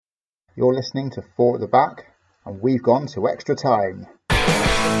You're listening to Four at the Back, and we've gone to extra time.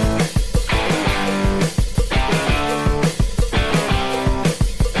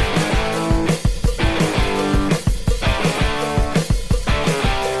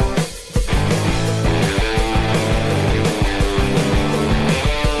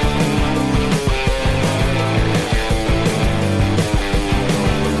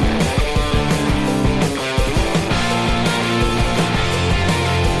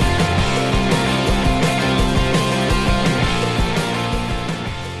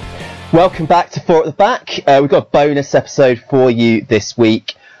 Welcome back to Four at the Back. We've got a bonus episode for you this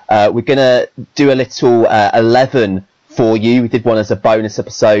week. We're going to do a little 11 for you. We did one as a bonus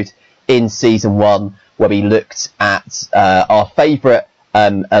episode in season 1 where we looked at our favourite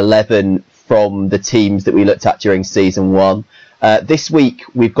 11 from the teams that we looked at during season 1. This week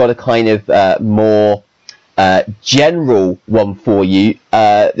we've got a kind of more general one for you.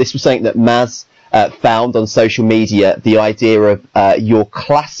 This was something that Maz found on social media, the idea of your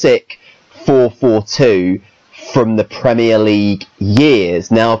classic 4-4-2 from the Premier League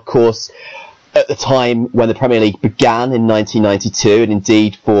years. Now, of course, at the time when the Premier League began in 1992, and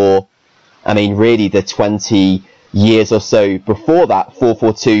indeed for, really the 20 years or so before that,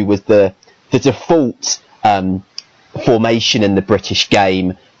 4-4-2 was the default formation in the British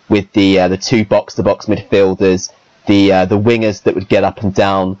game, with the two box-to-box midfielders, the wingers that would get up and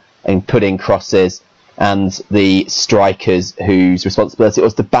down and put in crosses, and the strikers whose responsibility it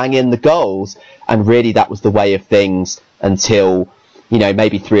was to bang in the goals. And really that was the way of things until,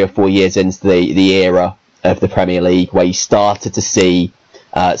 maybe 3 or 4 years into the era of the Premier League, where you started to see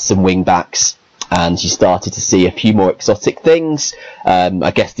some wing backs and you started to see a few more exotic things.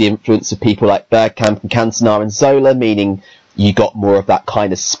 I guess the influence of people like Bergkamp and Cantona and Zola, meaning you got more of that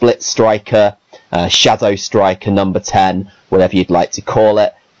kind of split striker, shadow striker, number 10, whatever you'd like to call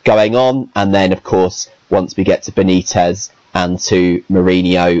it, going on. And then, of course, once we get to Benitez and to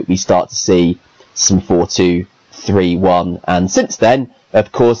Mourinho, we start to see some 4-2-3-1. And since then,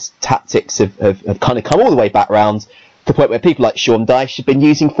 of course, tactics have kind of come all the way back round to the point where people like Sean Dyche have been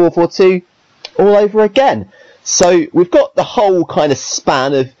using 4-4-2 all over again. So we've got the whole kind of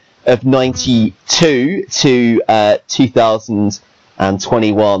span of 92 to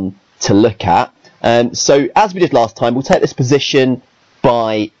 2021 to look at. So as we did last time, we'll take this position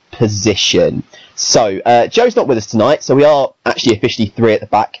by position. So Joe's not with us tonight, so we are actually officially 3 at the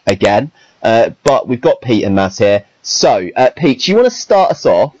back again, but we've got Pete and Matt here. So Pete, do you want to start us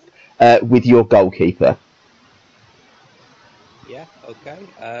off with your goalkeeper? Yeah,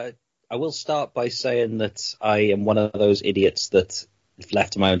 okay. I will start by saying that I am one of those idiots that, if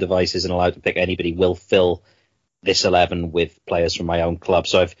left to my own devices and allowed to pick anybody, will fill this 11 with players from my own club.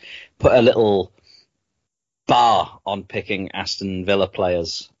 So I've put a little bar on picking Aston Villa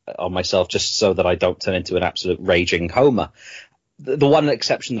players on myself, just so that I don't turn into an absolute raging homer. The one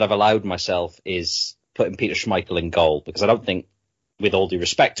exception that I've allowed myself is putting Peter Schmeichel in goal, because I don't think, with all due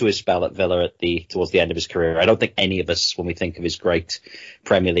respect to his spell at Villa towards the end of his career, I don't think any of us, when we think of his great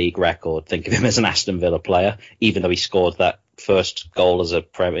Premier League record, think of him as an Aston Villa player, even though he scored that first goal as a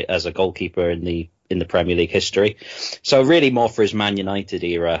goalkeeper in the Premier League history. So really more for his Man United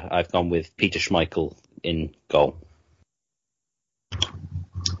era, I've gone with Peter Schmeichel in goal.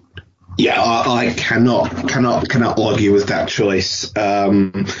 Yeah, I cannot argue with that choice. There are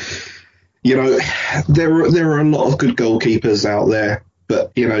a lot of good goalkeepers out there,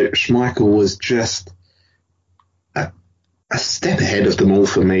 but Schmeichel was just a step ahead of them all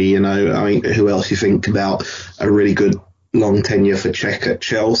for me. Who else you think about? A really good long tenure for Cech at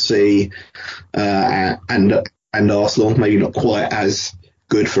Chelsea, and Arsenal. Maybe not quite as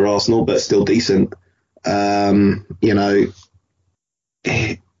good for Arsenal, but still decent.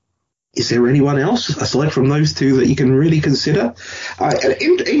 Is there anyone else aside from those two that you can really consider? An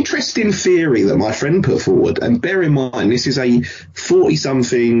interesting theory that my friend put forward, and bear in mind, this is a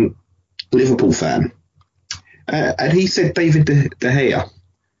 40-something Liverpool fan, and he said David De Gea,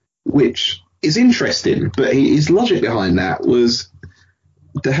 which is interesting, but his logic behind that was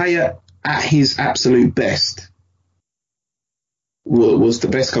De Gea at his absolute best was the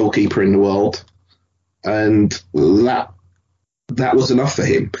best goalkeeper in the world, and that was enough for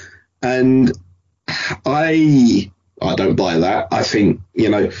him. And I don't buy that. I think,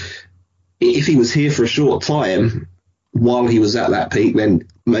 if he was here for a short time while he was at that peak, then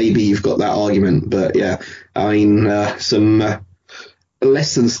maybe you've got that argument. But yeah, some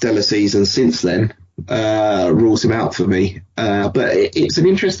less than stellar seasons since then rules him out for me. But it's an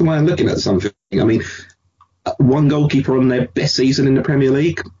interesting way of looking at something. One goalkeeper on their best season in the Premier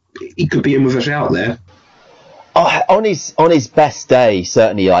League, he could be in with a shout there. On his best day,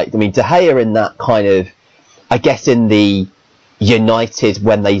 certainly. Like, I mean, De Gea in that kind of, I guess, in the United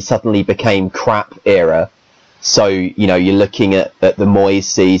when they suddenly became crap era. So, you know, you're looking at the Moyes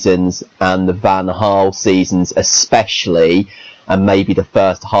seasons and the Van Gaal seasons especially, and maybe the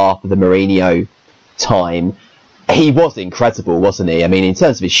first half of the Mourinho time. He was incredible, wasn't he? I mean, in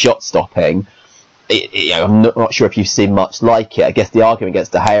terms of his shot stopping, I'm not sure if you've seen much like it. I guess the argument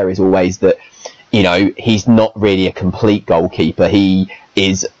against De Gea is always that, you know, he's not really a complete goalkeeper. He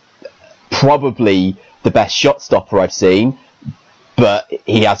is probably the best shot stopper I've seen, but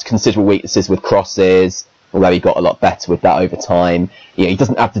he has considerable weaknesses with crosses, although he got a lot better with that over time. You know, he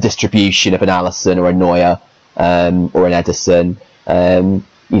doesn't have the distribution of an Alisson or a Neuer or an Ederson. You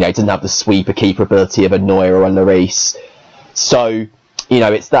know, he doesn't have the sweeper keeper ability of a Neuer or a Lloris. So, you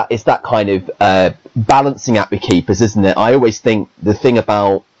know, it's that kind of balancing act with keepers, isn't it? I always think the thing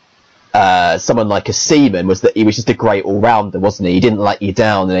about someone like a Seaman was that he was just a great all-rounder, wasn't he? He didn't let you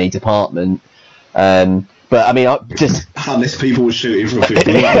down in any department. But I mean, unless people were shooting from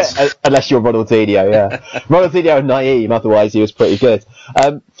 50 yards. Unless you're Ronaldinho, yeah. Ronaldinho and Naeem, otherwise he was pretty good.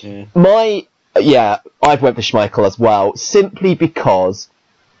 I've went for Schmeichel as well, simply because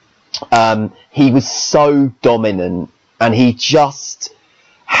he was so dominant and he just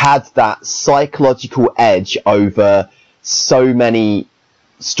had that psychological edge over so many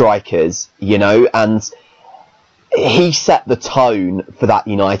strikers, you know, and he set the tone for that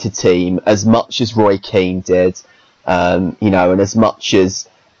United team as much as Roy Keane did, you know, and as much as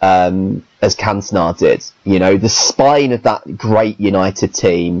Cantona did. You know, the spine of that great United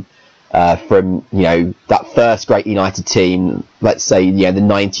team, from, you know, that first great United team, let's say, you know, the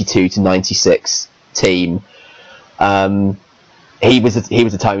 92 to 96 team, he was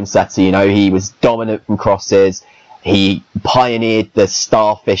a tone setter. You know, he was dominant from crosses. He pioneered the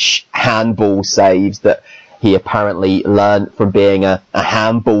starfish handball saves that he apparently learned from being a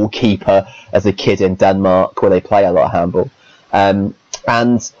handball keeper as a kid in Denmark, where they play a lot of handball. And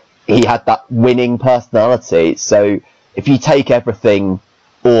he had that winning personality. So if you take everything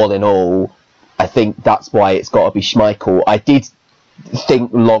all in all, I think that's why it's got to be Schmeichel. I did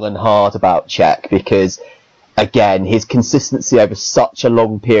think long and hard about Cech because, again, his consistency over such a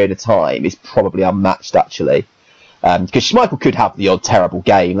long period of time is probably unmatched, actually. Because Schmeichel could have the odd terrible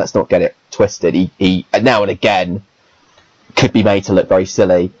game, let's not get it twisted. He now and again could be made to look very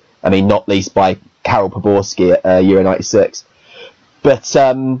silly. I mean, not least by Karol Poborski at Euro 96. But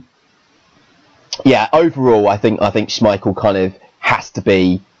overall, I think Schmeichel kind of has to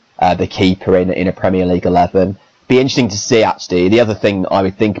be the keeper in a Premier League 11. Be interesting to see, actually. The other thing I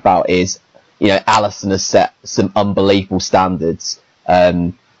would think about is, you know, Alisson has set some unbelievable standards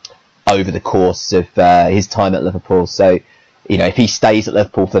over the course of his time at Liverpool. So, you know, if he stays at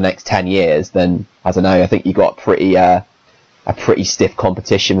Liverpool for the next 10 years, then I don't know. I think you got a pretty stiff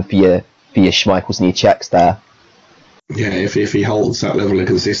competition for your Schmeichels and your Czechs there. Yeah, if he holds that level of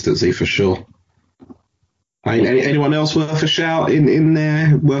consistency, for sure. I mean, anyone else worth a shout in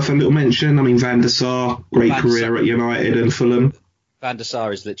there? Worth a little mention? I mean, Van der Sar, great career at United and Fulham. Van der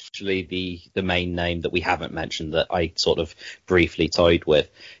Sar is literally the main name that we haven't mentioned that I sort of briefly toyed with.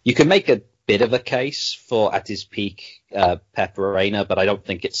 You can make a bit of a case for, at his peak, Pep Reina, but I don't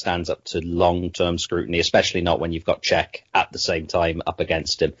think it stands up to long-term scrutiny, especially not when you've got Cech at the same time up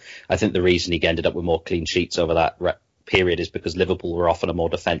against him. I think the reason he ended up with more clean sheets over that period is because Liverpool were often a more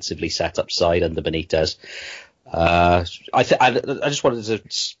defensively set up side under Benitez. I just wanted to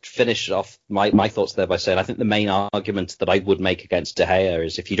finish off my thoughts there by saying I think the main argument that I would make against De Gea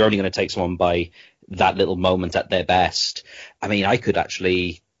is if you're only going to take someone by that little moment at their best, I mean, I could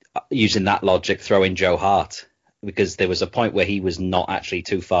actually, using that logic, throw in Joe Hart, because there was a point where he was not actually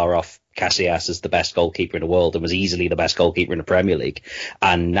too far off Casillas as the best goalkeeper in the world and was easily the best goalkeeper in the Premier League,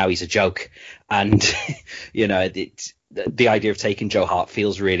 and now he's a joke. And you know, the idea of taking Joe Hart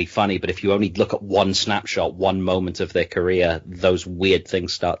feels really funny, but if you only look at one snapshot, one moment of their career, those weird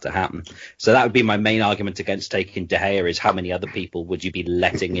things start to happen. So that would be my main argument against taking De Gea, is how many other people would you be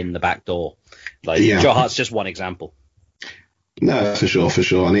letting in the back door? Joe Hart's just one example. No, for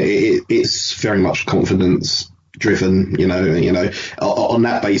sure. And it's very much confidence driven, you know. On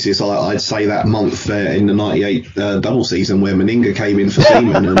that basis, I'd say that month in the 98 double season where Meninga came in for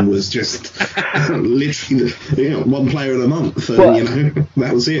Seaman and was just literally, you know, one player of the month, and well, you know,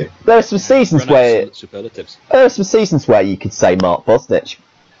 that was it. There are some seasons where you could say Mark Bosnich,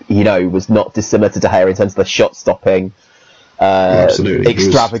 you know, was not dissimilar to De Gea in terms of the shot stopping,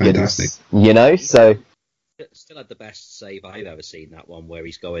 extravagance, you know. So still had the best save I've ever seen, that one where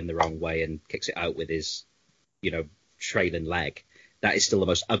he's going the wrong way and kicks it out with his, you know, trailing leg. that is still the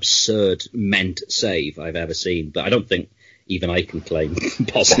most absurd meant save I've ever seen. But I don't think even I can claim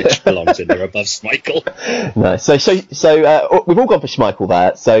Bosnich belongs in there above Schmeichel. No, so we've all gone for Schmeichel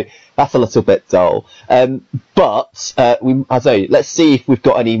there, so that's a little bit dull. But I don't know, let's see if we've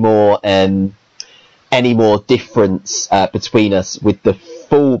got any more difference between us with the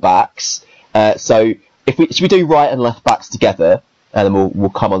fullbacks. So should we do right and left backs together, and then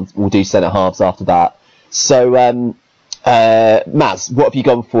we'll do centre halves after that. So Maz, what have you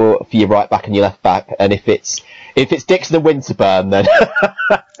gone for your right back and your left back? And if it's Dixon and Winterburn, then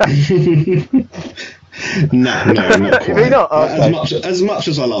no, not quite. Not? Okay. As much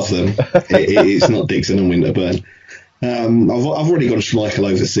as I love them, it's not Dixon and Winterburn. I've already got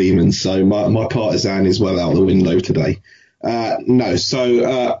Schmeichel over Seaman, so my partisan is well out the window today. Right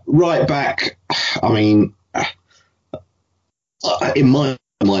back, I mean, in my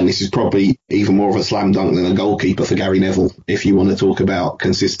mind, this is probably even more of a slam dunk than a goalkeeper for Gary Neville, if you want to talk about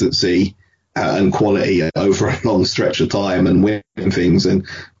consistency and quality over a long stretch of time and winning things, and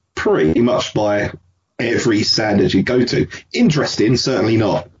pretty much by every standard you go to. Interesting, certainly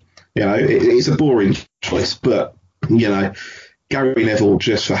not. It's a boring choice, but Gary Neville,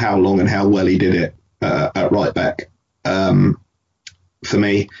 just for how long and how well he did it at right back, for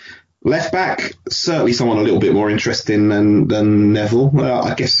me. Left back, certainly someone a little bit more interesting than Neville.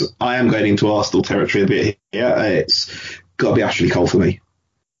 I guess I am going into Arsenal territory a bit here. It's got to be Ashley Cole for me.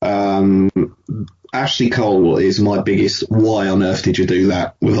 Ashley Cole is my biggest why on earth did you do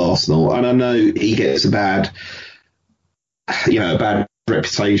that with Arsenal? And I know he gets a bad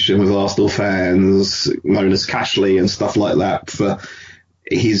reputation with Arsenal fans, known as Cashley and stuff like that, for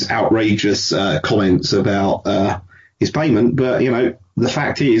his outrageous comments about his payment. But, the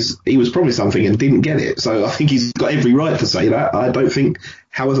fact is he was promised something and didn't get it. So I think he's got every right to say that. I don't think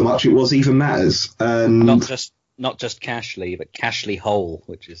however much it was even matters. Not just Cashley, but Cashley Hole,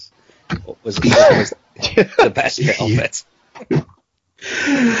 which was the best bit of it.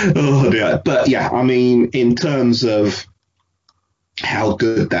 Oh dear. But yeah, I mean, in terms of how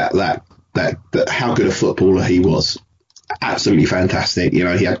good how good a footballer he was, absolutely fantastic. He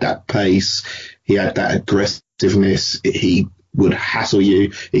had that pace, he had that aggressiveness, he would hassle you,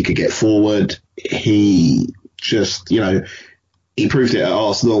 he could get forward, he just, he proved it at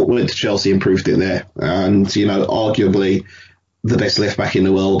Arsenal, went to Chelsea and proved it there, and arguably the best left back in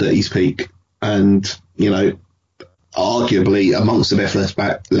the world at his peak, and arguably amongst the best left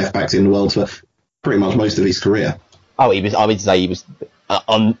backs in the world for pretty much most of his career. I would say he was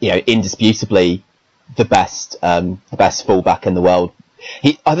indisputably the best fullback in the world.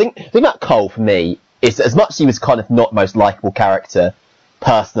 I think that Cole for me is, as much as he was kind of not most likeable character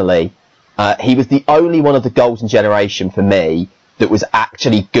personally, he was the only one of the golden generation for me that was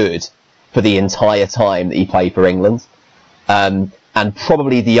actually good for the entire time that he played for England, and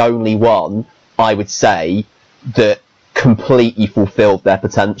probably the only one I would say that completely fulfilled their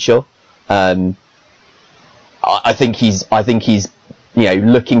potential. I think he's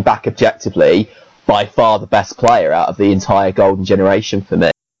looking back objectively, by far the best player out of the entire golden generation for me.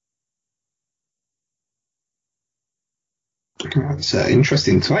 That's an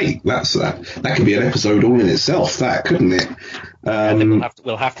interesting take. That could be an episode all in itself, that, couldn't it?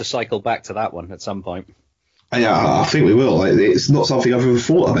 We'll have to cycle back to that one at some point. Yeah, I think we will. It's not something I've ever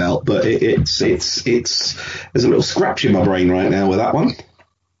thought about, but it's there's a little scratch in my brain right now with that one.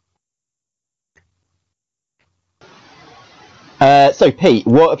 So Pete,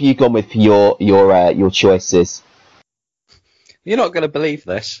 what have you gone with for your choices? You're not going to believe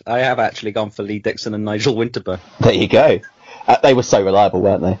this. I have actually gone for Lee Dixon and Nigel Winterburn. There you go. They were so reliable,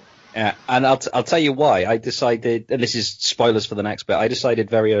 weren't they? Yeah, and I'll tell you why. I decided, and this is spoilers for the next bit, I decided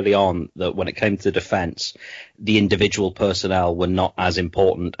very early on that when it came to defence, the individual personnel were not as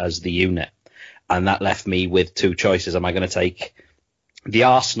important as the unit. And that left me with two choices. Am I going to take the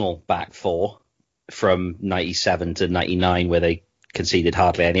Arsenal back four from 97 to 99, where they conceded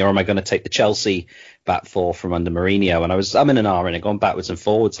hardly any, or am I going to take the Chelsea back four from under Mourinho? And I'm in an hour and going backwards and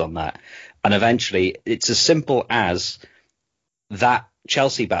forwards on that. And eventually, it's as simple as that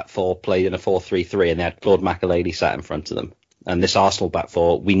Chelsea back four played in a 4-3-3 and they had Claude Makelele sat in front of them. And this Arsenal back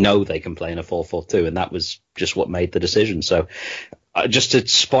four, we know they can play in a 4-4-2, and that was just what made the decision. So just to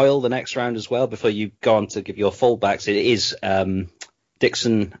spoil the next round as well, before you go on to give your fullbacks, it is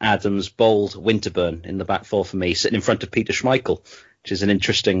Dixon, Adams, Bold, Winterburn in the back four for me, sitting in front of Peter Schmeichel, which is an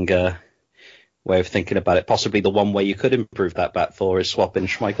interesting way of thinking about it. Possibly the one way you could improve that back four is swapping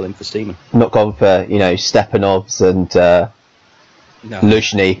Schmeichel in for Steeman. Not gone for, Stepanovs and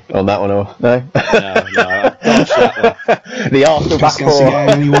Luzhny on that one, or no? No, I that one. The Arsenal back four.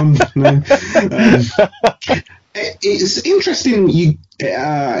 Anyone? No. It's interesting.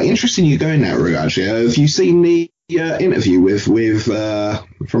 Interesting you going that route. Actually, have you seen the interview with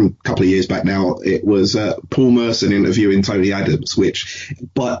from a couple of years back now? It was Paul Merson interviewing Tony Adams, which,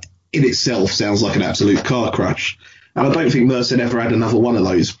 but in itself sounds like an absolute car crash. And I don't think Merson ever had another one of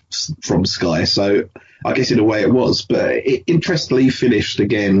those from Sky. So I guess in a way it was, but it interestingly finished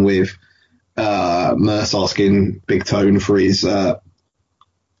again with Merce asking Big Tone for his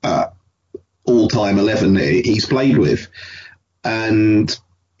all-time 11 that he's played with, and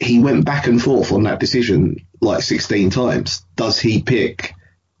he went back and forth on that decision like 16 times. Does he pick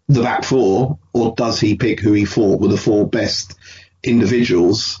the back four, or does he pick who he thought were the four best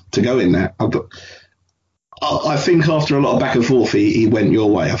individuals to go in there? I think after a lot of back and forth, he went your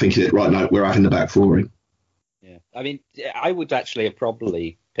way. I think he said, right, no, we're having the back four in. Yeah, I mean, I would actually have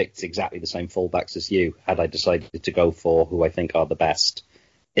probably picked exactly the same fullbacks as you had I decided to go for who I think are the best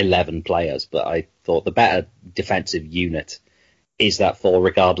 11 players. But I thought the better defensive unit is that four,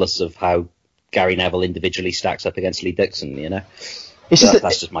 regardless of how Gary Neville individually stacks up against Lee Dixon, you know?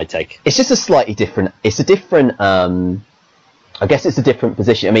 That's just my take. It's just a slightly different... It's a different... I guess it's a different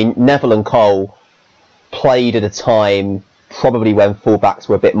position. I mean, Neville and Cole played at a time probably when fullbacks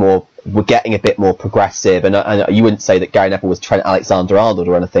were getting a bit more progressive, and you wouldn't say that Gary Neville was Trent Alexander-Arnold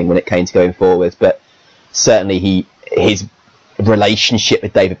or anything when it came to going forward, but certainly his relationship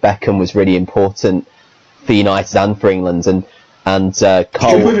with David Beckham was really important for United and for England, and Cole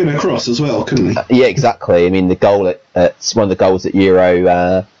could whip him across as well, couldn't he? Yeah, exactly. I mean, the goal at one of the goals at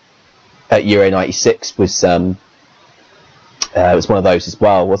Euro '96 was one of those as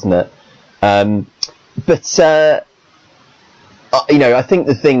well, wasn't it? But I think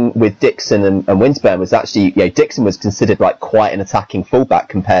the thing with Dixon and Winsburn was actually, Dixon was considered like quite an attacking fullback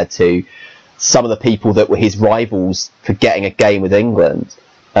compared to some of the people that were his rivals for getting a game with England.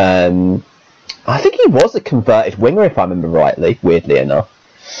 I think he was a converted winger, if I remember rightly, weirdly enough.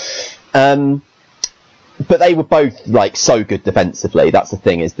 But they were both like so good defensively. That's the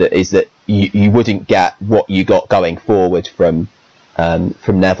thing, is that you wouldn't get what you got going forward from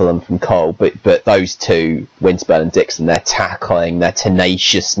Neville and from Cole, but those two, Winsburn and Dixon, their tackling, their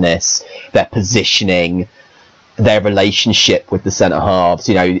tenaciousness, their positioning, their relationship with the centre halves,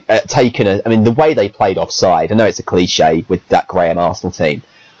 the way they played offside. I know it's a cliche with that Graham Arsenal team,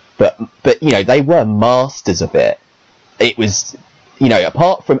 but they were masters of it. It was,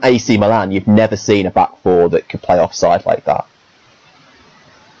 apart from AC Milan, you've never seen a back four that could play offside like that.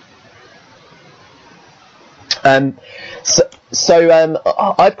 So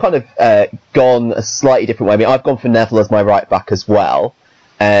I've kind of gone a slightly different way. I mean, I've gone for Neville as my right back as well.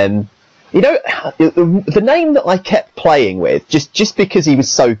 The name that I kept playing with, just because he was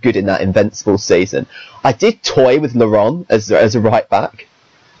so good in that Invincible season, I did toy with Laurent as a right back,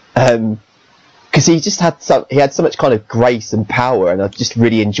 because he just had so much kind of grace and power, and I just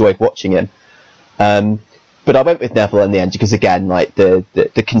really enjoyed watching him. But I went with Neville in the end because, again, like the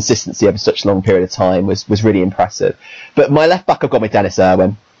consistency over such a long period of time was really impressive. But my left back, I've gone with Dennis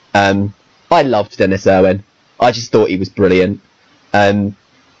Irwin. I loved Dennis Irwin. I just thought he was brilliant. He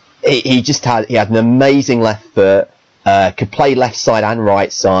had an amazing left foot. Could play left side and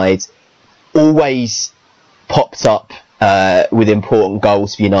right side. Always popped up with important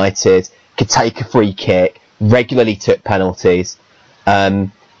goals for United. Could take a free kick. Regularly took penalties.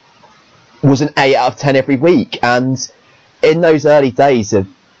 Was an 8 out of 10 every week, and in those early days of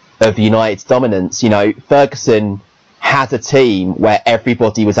United's dominance, Ferguson had a team where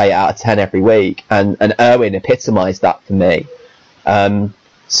everybody was 8 out of 10 every week, and Irwin epitomised that for me.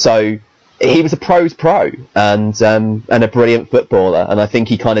 So he was a pro's pro, and a brilliant footballer, and I think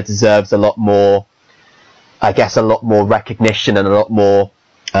he kind of deserves a lot more recognition and a lot more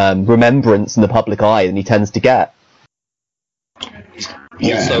remembrance in the public eye than he tends to get.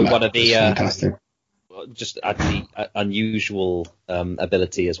 Also, one of the just the unusual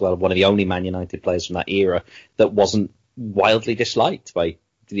ability as well. One of the only Man United players from that era that wasn't wildly disliked by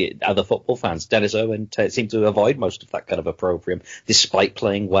the other football fans. Dennis Irwin seemed to avoid most of that kind of opprobrium, despite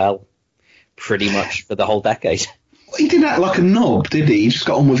playing well pretty much for the whole decade. He didn't act like a knob, did he? He just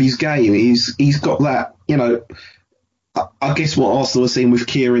got on with his game. He's got that, I guess what Arsenal are seeing with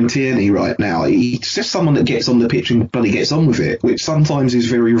Kieran Tierney right now, he's just someone that gets on the pitch and bloody gets on with it, which sometimes is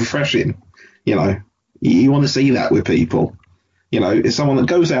very refreshing. You want to see that with people. It's someone that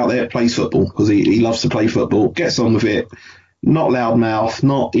goes out there, plays football because he loves to play football, gets on with it, not loudmouth,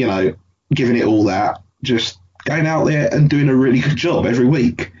 not, giving it all that, just going out there and doing a really good job every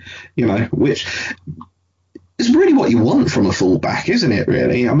week, which is really what you want from a fullback, isn't it,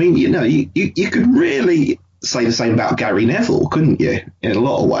 really? I mean, you could really say the same about Gary Neville, couldn't you? In a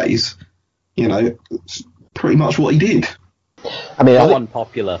lot of ways, pretty much what he did. I mean, Not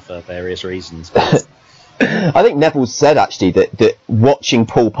unpopular for various reasons. But I think Neville said actually that watching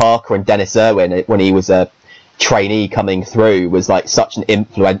Paul Parker and Dennis Irwin when he was a trainee coming through was like such an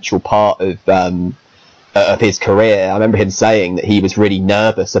influential part of his career. I remember him saying that he was really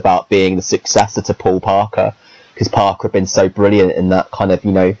nervous about being the successor to Paul Parker because Parker had been so brilliant in that kind of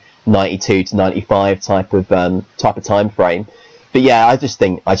 92 to 95 type of time frame. But yeah, I just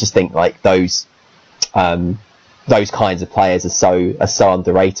think like those kinds of players are so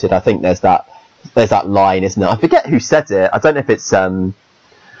underrated. I think there's that line, isn't it? I forget who said it. I don't know if it's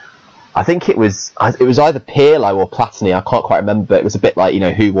I think it was either Pirlo or Platini. I can't quite remember. It was a bit like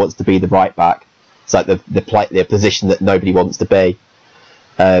who wants to be the right back. It's like the position that nobody wants to be,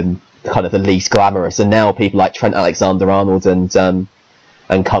 kind of the least glamorous. And now people like Trent Alexander-Arnold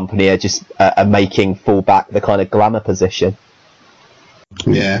and company are just are making fullback the kind of glamour position.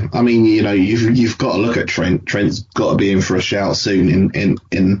 Yeah, I mean, you've got to look at Trent. Trent's got to be in for a shout soon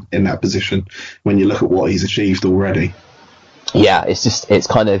in that position when you look at what he's achieved already. Yeah, it's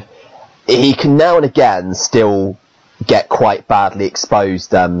kind of, he can now and again still get quite badly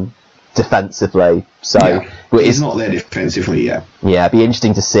exposed defensively. So he's not there defensively yet. Yeah, it'd be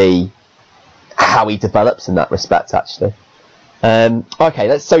interesting to see how he develops in that respect, actually.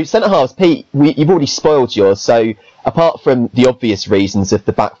 Okay, so centre halves, Pete, you've already spoiled yours. So apart from the obvious reasons of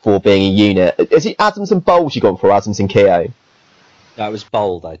the back four being a unit, is it Adams and Bowles you've gone for, Adams and Keogh? That was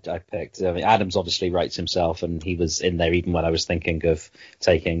bold. I picked. I mean, Adams obviously rates himself, and he was in there even when I was thinking of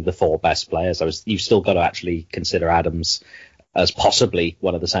taking the four best players. You've still got to actually consider Adams as possibly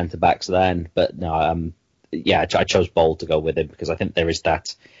one of the centre backs then. But no, I chose Bold to go with him because I think there is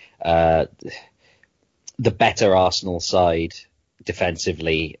that the better Arsenal side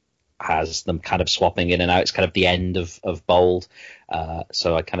defensively has them kind of swapping in and out. It's kind of the end of Bold.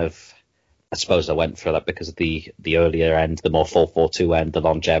 So I suppose I went for that because of the earlier end, the more 4-4-2 end, the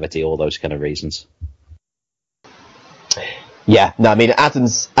longevity, all those kind of reasons. Yeah, no, I mean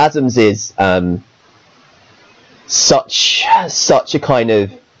Adams is such a kind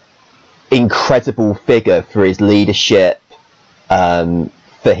of incredible figure for his leadership, for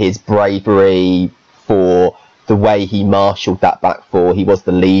his bravery, for the way he marshalled that back four. He was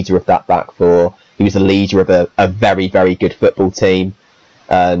the leader of that back four. He was the leader of a very, very good football team.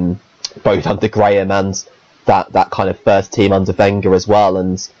 Both under Graham and that kind of first team under Wenger as well,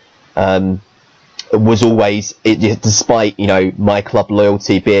 and was always, despite my club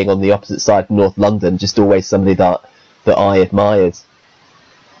loyalty being on the opposite side of North London, just always somebody that I admired.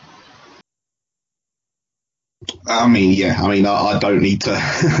 I don't need to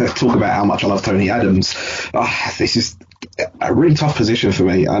talk about how much I love Tony Adams. This is a really tough position for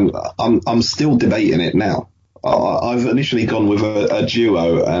me, and I'm still debating it now. I've initially gone with a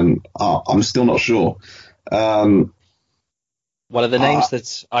duo, and I'm still not sure. One of the names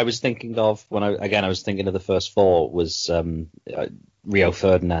that I was thinking of when I was thinking of the first four was Rio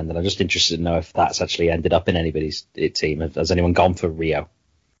Ferdinand, and I'm just interested to know if that's actually ended up in anybody's team. Has anyone gone for Rio?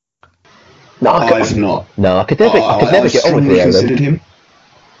 No, I've not. No, I could never get on with Rio. Considered him.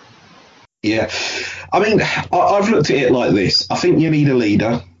 Yeah, I mean, I've looked at it like this. I think you need a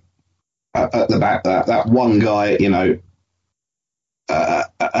leader at the back, that one guy, an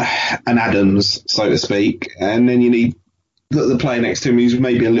Adams, so to speak, and then you need the player next to him who's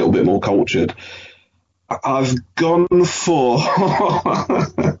maybe a little bit more cultured. I've gone for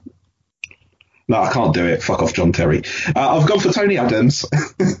no, I can't do it. Fuck off, John Terry. I've gone for Tony Adams.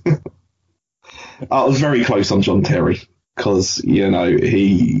 I was very close on John Terry because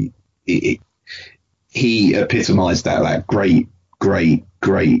he epitomised that great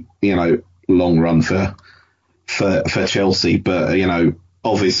long run for Chelsea, but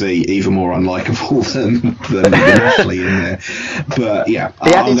obviously even more unlikable than Ashley in there. But yeah,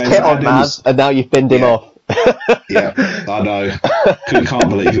 he had his kit on, man, and now you've binned him off. Yeah, I know. Can't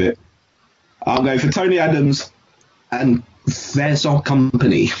believe it. I'm going for Tony Adams and there's our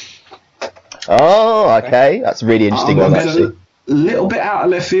company. Oh, okay, that's a really interesting one, actually. A little bit out of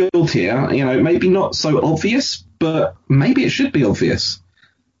left field here, maybe not so obvious, but maybe it should be obvious.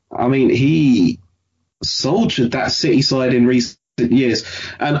 I mean, he soldiered that City side in recent years,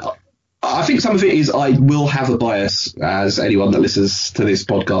 and I think some of it is I will have a bias, as anyone that listens to this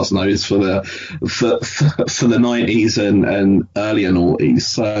podcast knows, for the 90s and earlier noughties.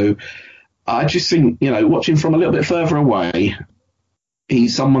 So I just think, watching from a little bit further away,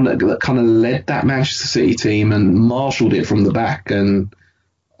 he's someone that kind of led that Manchester City team and marshalled it from the back, and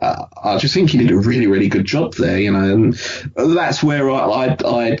I just think he did a really, really good job there, and that's where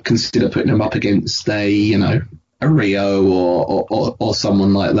I'd consider putting him up against a Rio or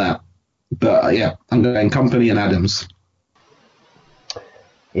someone like that. But yeah, I'm going Kompany and Adams.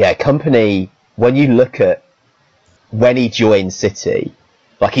 Yeah, Kompany, when you look at when he joined City,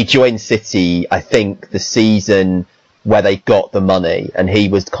 like he joined City, I think the season where they got the money, and he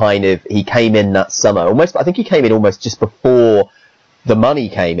came in that summer, I think he came in almost just before the money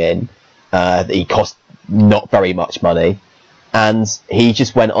came in. He cost not very much money, and he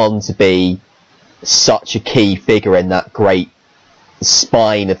just went on to be such a key figure in that great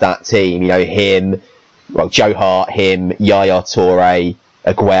spine of that team. You know, Joe Hart, Yaya Toure,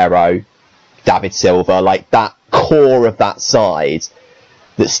 Aguero, David Silva, like that core of that side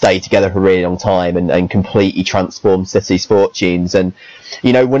that stayed together for a really long time and completely transformed City's fortunes. And,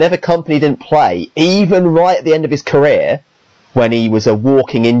 you know, whenever Kompany didn't play, even right at the end of his career, when he was a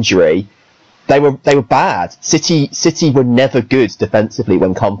walking injury, they were bad. City were never good defensively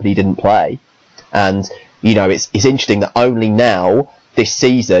when Kompany didn't play. And, you know, it's interesting that only now, this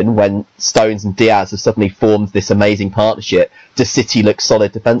season, when Stones and Diaz have suddenly formed this amazing partnership, does City look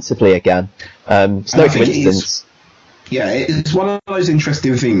solid defensively again? It's no coincidence. It's one of those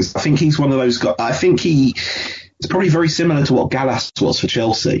interesting things. I think he's one of those guys. I think it's probably very similar to what Gallas was for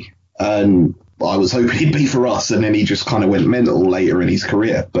Chelsea. And I was hoping he'd be for us, and then he just kind of went mental later in his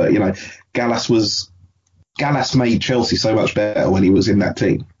career. But, you know, Gallas made Chelsea so much better when he was in that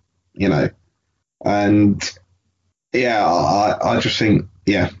team, you know. And yeah, I just think,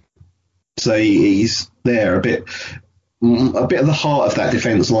 so he's there a bit of the heart of that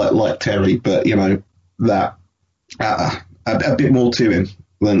defence, like Terry, but you know that a bit more to him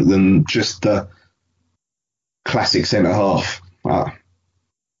than just the classic centre half. I'm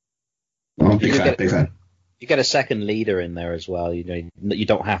a big fan. You get a second leader in there as well. You know, you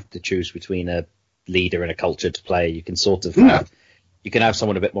don't have to choose between a leader and a cultured player. You can sort of you can have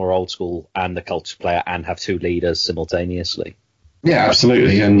someone a bit more old school and a cultured player and have two leaders simultaneously. Yeah,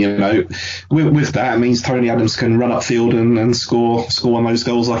 absolutely. And, you know, with that, it means Tony Adams can run upfield and score one of those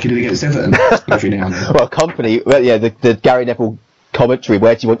goals like he did against Everton every now and then. Well, Kompany, the Gary Neville commentary,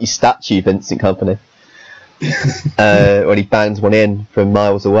 where do you want your statue, Vincent Kompany? When he bangs one in from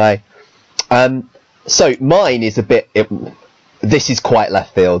miles away. So mine is this is quite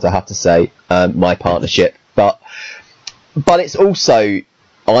left field, I have to say, my partnership. But it's also,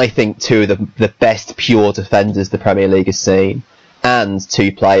 I think, two of the best pure defenders the Premier League has seen, and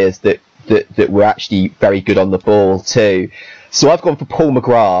two players that were actually very good on the ball too. So I've gone for Paul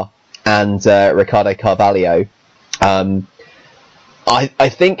McGrath and Ricardo Carvalho. I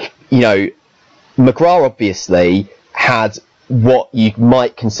think, you know, McGrath obviously had what you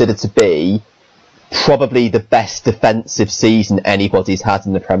might consider to be probably the best defensive season anybody's had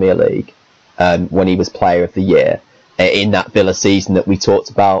in the Premier League when he was Player of the Year, in that Villa season that we talked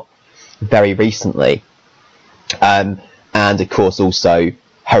about very recently. And of course also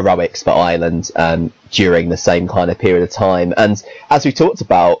heroics for Ireland during the same kind of period of time. And as we talked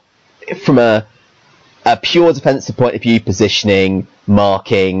about, from a pure defensive point of view, positioning,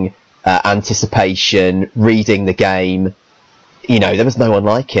 marking, anticipation, reading the game, you know, there was no one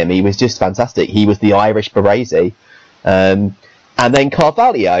like him. He was just fantastic. He was the Irish Baresi. And then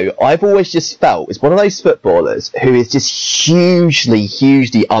Carvalho, I've always just felt, is one of those footballers who is just hugely,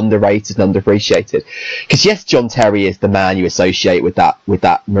 hugely underrated and underappreciated. Because yes, John Terry is the man you associate with that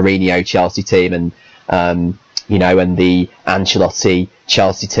Mourinho Chelsea team, and you know, and the Ancelotti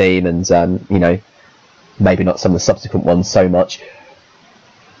Chelsea team, and you know, maybe not some of the subsequent ones so much.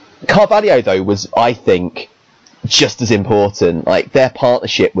 Carvalho though was, I think, just as important. Like, their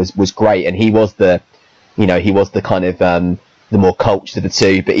partnership was great, and he was the kind of the more cultured of the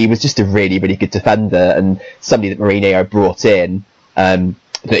two, but he was just a really, really good defender, and somebody that Mourinho brought in that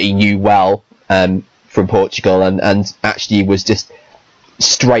he knew well from Portugal, and actually was just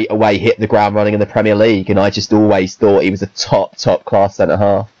straight away hit the ground running in the Premier League. And I just always thought he was a top class centre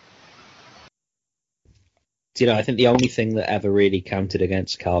half. You know, I think the only thing that ever really counted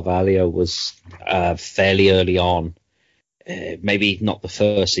against Carvalho was fairly early on. Maybe not the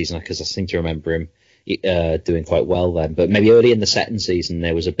first season, because I seem to remember him doing quite well then, but maybe early in the second season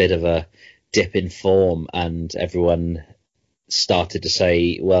there was a bit of a dip in form, and everyone started to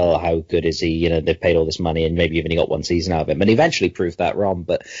say, well, how good is he? You know, they've paid all this money and maybe you've only got one season out of him, and eventually proved that wrong.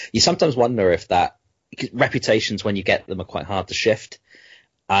 But you sometimes wonder if that reputations, when you get them, are quite hard to shift,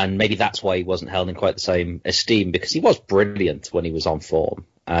 and maybe that's why he wasn't held in quite the same esteem, because he was brilliant when he was on form,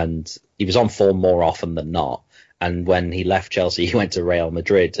 and he was on form more often than not. And when he left Chelsea, he went to Real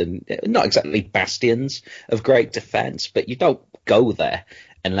Madrid, and not exactly bastions of great defence, but you don't go there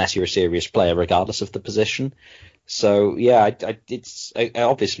unless you're a serious player, regardless of the position. So, yeah, it's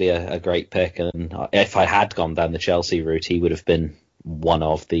obviously a great pick. And if I had gone down the Chelsea route, he would have been one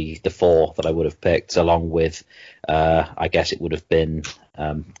of the four that I would have picked, along with I guess it would have been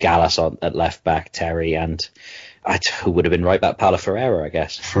Gallas at left back, Terry, and who would have been right back, Paulo Ferreira, I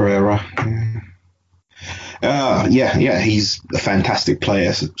guess. Ferreira. He's a fantastic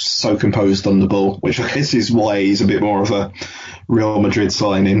player, so composed on the ball, which I guess is why he's a bit more of a Real Madrid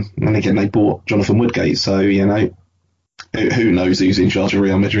signing. And again, they bought Jonathan Woodgate, so who knows who's in charge of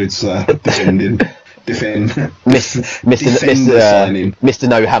Real Madrid's defend. Mr.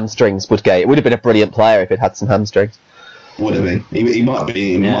 No Hamstrings Woodgate. It would have been a brilliant player if it had some hamstrings. Would have been. He might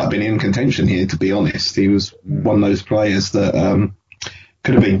have been in contention here, to be honest. He was one of those players that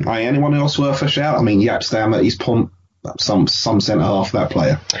could have been. Anyone else worth a shout? I mean, Yapstam at East Pont, some centre half, that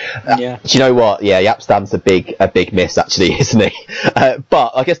player. Do you know what? Yeah, Yapstam's a big miss, actually, isn't he?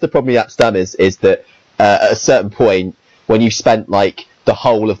 But I guess the problem with Yapstam is that at a certain point, when you've spent like the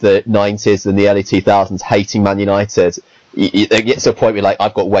whole of the 90s and the early 2000s hating Man United, it gets to a point where like,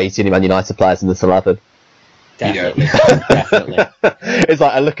 I've got way too many Man United players in this 11. Definitely. It's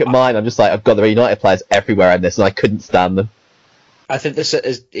like I look at mine, I'm just like, I've got the United players everywhere in this, and I couldn't stand them. I think this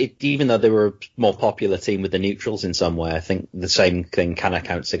is even though they were a more popular team with the neutrals in some way, I think the same thing kind of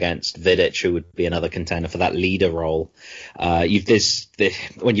counts against Vidic, who would be another contender for that leader role. When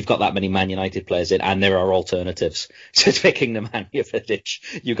you've got that many Man United players in, and there are alternatives to picking Nemanja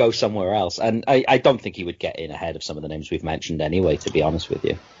Vidic, you go somewhere else. And I don't think he would get in ahead of some of the names we've mentioned anyway, to be honest with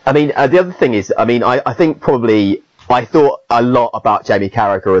you. I mean, the other thing is, I think probably I thought a lot about Jamie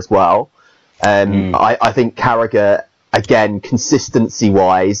Carragher as well. I think Carragher, again,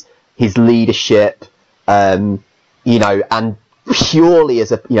 consistency-wise, his leadership, and purely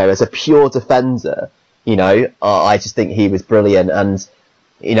as a pure defender, I just think he was brilliant. And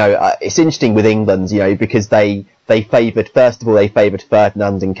it's interesting with England, because they favoured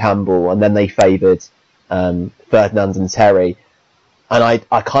Ferdinand and Campbell, and then they favoured Ferdinand and Terry. And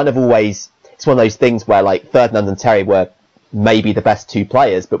I kind of always, it's one of those things where like Ferdinand and Terry were maybe the best two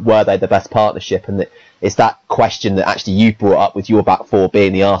players, but were they the best partnership? And it's that question that actually you brought up with your back four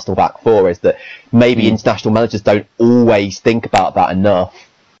being the Arsenal back four, is that maybe international managers don't always think about that enough.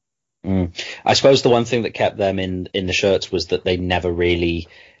 I suppose the one thing that kept them in the shirts was that they never really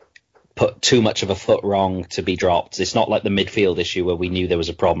put too much of a foot wrong to be dropped. It's not like the midfield issue where we knew there was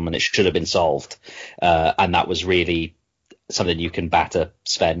a problem and it should have been solved. And that was really something you can batter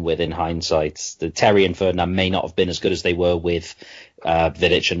Sven with in hindsight. The Terry and Ferdinand may not have been as good as they were with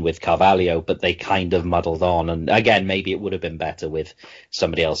Vidic and with Carvalho, but they kind of muddled on. And again, maybe it would have been better with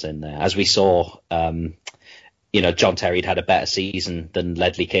somebody else in there. As we saw, John Terry had a better season than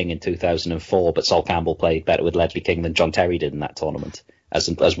Ledley King in 2004, but Sol Campbell played better with Ledley King than John Terry did in that tournament,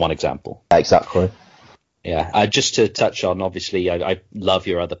 as one example. Exactly. Yeah, just to touch on, obviously, I love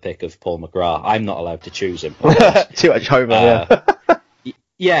your other pick of Paul McGrath. I'm not allowed to choose him. Too much homer,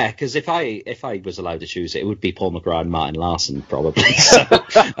 yeah, because if I was allowed to choose it would be Paul McGrath and Martin Larsson, probably.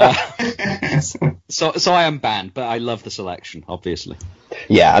 So I am banned, but I love the selection, obviously.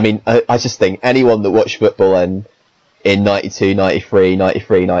 Yeah, I mean, I just think anyone that watched football in 92, 93,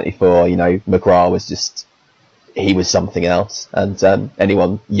 94, McGrath was he was something else. And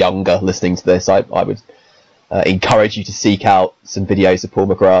anyone younger listening to this, I would encourage you to seek out some videos of Paul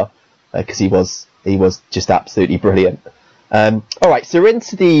McGrath, because he was just absolutely brilliant. All right, so we're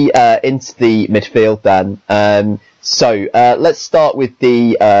into the midfield then. So let's start with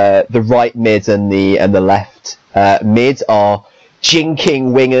the right mid and the left mid. Are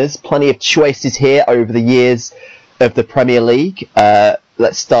jinking wingers. Plenty of choices here over the years of the Premier League.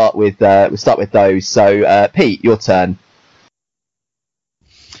 Let's start with those. So Pete, your turn.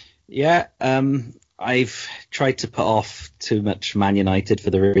 Yeah, I've tried to put off too much Man United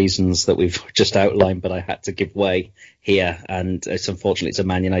for the reasons that we've just outlined, but I had to give way here, and unfortunately it's a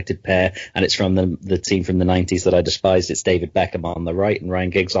Man United pair, and it's from the team from the 90s that I despised. It's David Beckham on the right and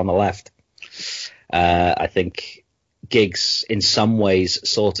Ryan Giggs on the left. I think Giggs in some ways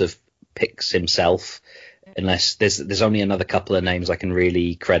sort of picks himself, unless there's only another couple of names I can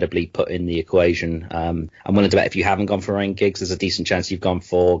really credibly put in the equation. I'm willing to bet if you haven't gone for Ryan Giggs, there's a decent chance you've gone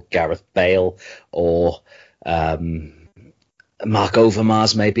for Gareth Bale or Mark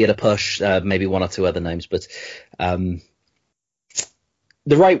Overmars, maybe at a push, maybe one or two other names. But the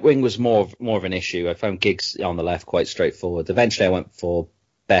right wing was more of an issue. I found Giggs on the left quite straightforward. Eventually I went for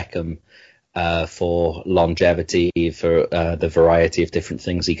Beckham, for longevity, for the variety of different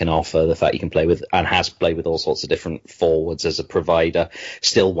things he can offer, the fact he can play with and has played with all sorts of different forwards as a provider,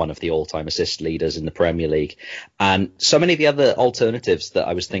 still one of the all-time assist leaders in the Premier League. And so many of the other alternatives that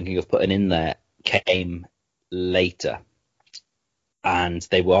I was thinking of putting in there came later. and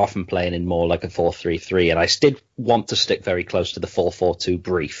they were often playing in more like a 4-3-3, and I did want to stick very close to the 4-4-2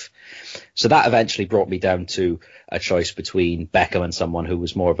 brief. So that eventually brought me down to a choice between Beckham and someone who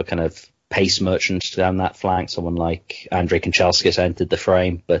was more of a kind of pace merchant down that flank. Someone like Andrei Kanchelskis entered the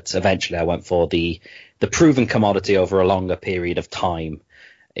frame, but eventually I went for the proven commodity over a longer period of time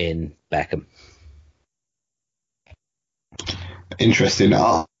in Beckham. Interesting.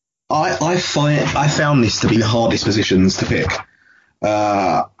 I found this to be the hardest positions to pick.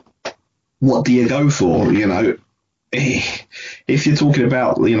 What do you go for? You know, if you're talking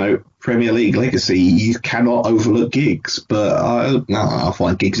about, you know, Premier League legacy, you cannot overlook Giggs, but I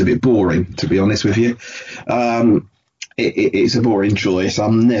find Giggs a bit boring, to be honest with you. It's a boring choice.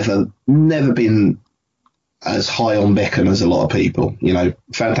 I've never been as high on Beckham as a lot of people. You know,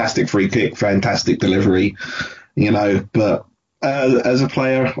 fantastic free kick, fantastic delivery, you know, but as a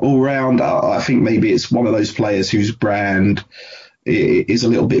player all round, I think maybe it's one of those players whose brand is a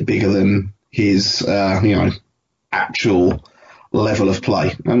little bit bigger than his, you know, actual level of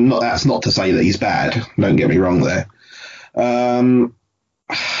play. And that's not to say that he's bad, don't get me wrong there.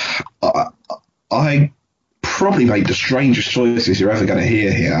 I probably made the strangest choices you're ever going to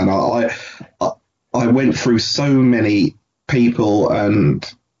hear here, and I went through so many people, and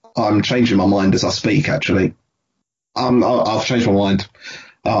I'm changing my mind as I speak. Actually, I've changed my mind.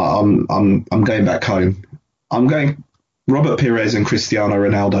 I'm going back home. I'm going Robert Pires and Cristiano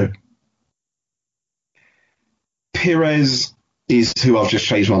Ronaldo. Pires is who I've just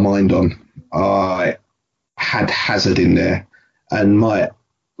changed my mind on. I had Hazard in there, and my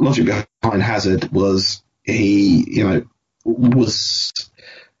logic behind Hazard was he, you know, was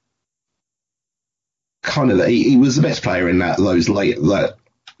kind of he was the best player in those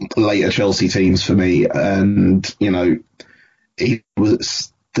later Chelsea teams for me, and you know, he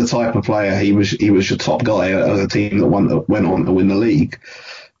was the type of player. He was your top guy of a team that went on to win the league.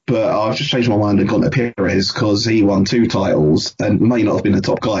 But I've just changed my mind and gone to Pires because he won 2 titles and may not have been the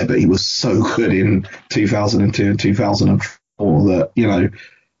top guy, but he was so good in 2002 and 2004 that, you know,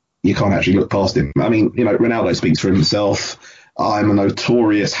 you can't actually look past him. I mean, you know, Ronaldo speaks for himself. I'm a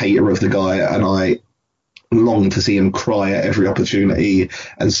notorious hater of the guy, and I long to see him cry at every opportunity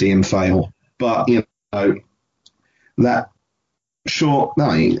and see him fail. But, you know, that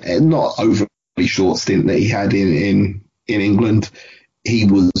not overly short stint that he had in England, he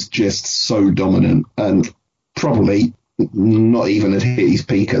was just so dominant and probably not even had hit his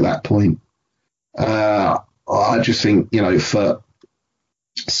peak at that point. I just think, you know, for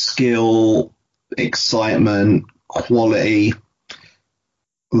skill, excitement, quality,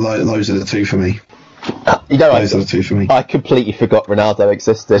 those are the two for me. You know, those are the two for me. I completely forgot Ronaldo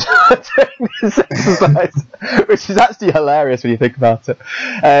existed during this exercise, which is actually hilarious when you think about it.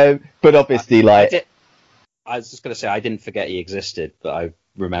 But obviously, I was just going to say I didn't forget he existed, but I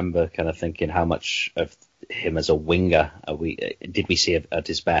remember kind of thinking how much of him as a winger did we see at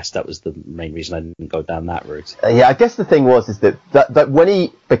his best. That was the main reason I didn't go down that route. Yeah, I guess the thing was that when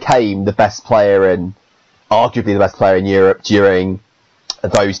he became the best player and arguably the best player in Europe during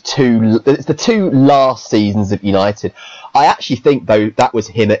the 2 last seasons of United, I actually think though that was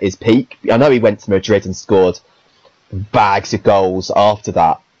him at his peak. I know he went to Madrid and scored bags of goals after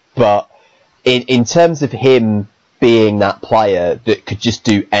that, but in terms of him being that player that could just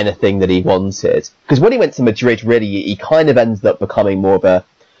do anything that he wanted, because when he went to Madrid, really he kind of ended up becoming more of a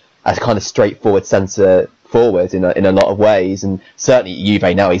kind of straightforward centre forward in a lot of ways, and certainly at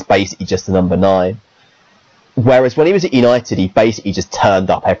Juve now he's basically just a number 9. Whereas when he was at United, he basically just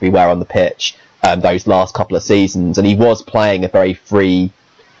turned up everywhere on the pitch those last couple of seasons, and he was playing a very free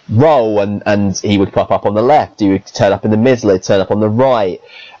role, and he would pop up on the left, he would turn up in the middle, he'd turn up on the right,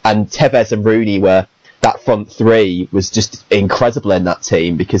 and Tevez and Rooney that front 3 was just incredible in that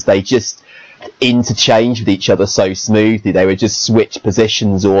team because they just interchanged with each other so smoothly. They would just switch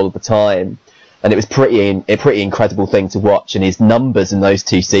positions all of the time, and it was a pretty incredible thing to watch, and his numbers in those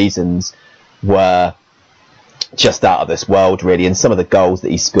 2 seasons were just out of this world, really, and some of the goals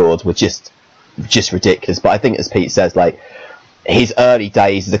that he scored were just ridiculous. But I think, as Pete says, like, his early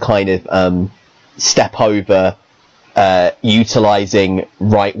days as a kind of step over utilising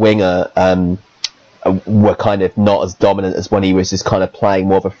right winger were kind of not as dominant as when he was just kind of playing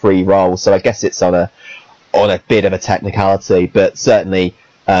more of a free role. So I guess it's on a bit of a technicality, but certainly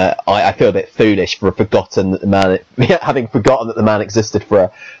I feel a bit foolish for having forgotten that the man existed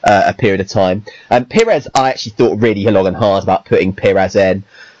for a period of time. Pires, I actually thought really long and hard about putting Pires in.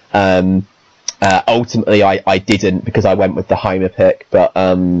 Ultimately, I didn't because I went with the Homer pick, but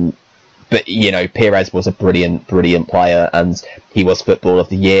you know, Pires was a brilliant player, and he was Football of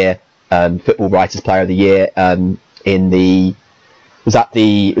the Year, Football Writers Player of the Year in the was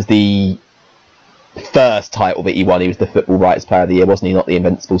the first title that he won. He was the Football Writers Player of the Year, wasn't he? Not the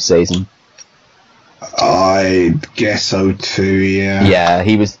Invincible season. I guess so too. Yeah. Yeah,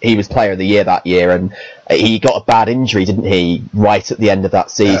 he was Player of the Year that year, and he got a bad injury, didn't he? Right at the end of that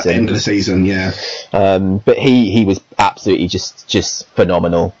season. End of the season, yeah. But he was absolutely just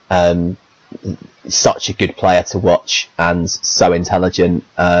phenomenal. Such a good player to watch and so intelligent.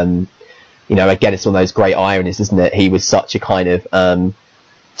 Again, it's one of those great ironies, isn't it? He was such a kind of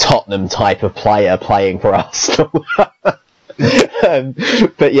Tottenham type of player playing for Arsenal.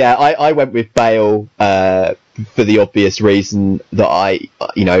 But yeah, I went with Bale for the obvious reason that I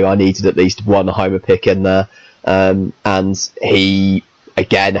needed at least one homer pick in there, and he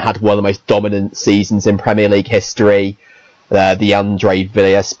again had one of the most dominant seasons in Premier League history. The Andre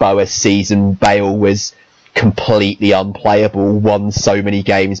Villas-Boas season, Bale was completely unplayable, won so many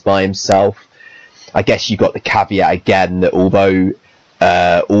games by himself. I guess you got the caveat again that although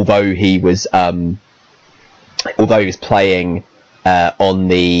he was playing on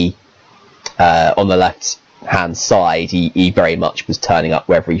the left hand side, he very much was turning up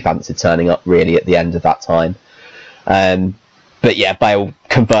wherever he fancied turning up, really, at the end of that time. But yeah, Bale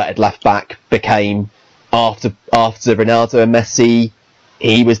converted left back, became after Ronaldo and Messi,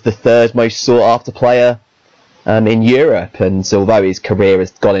 he was the third most sought after player in Europe. And although his career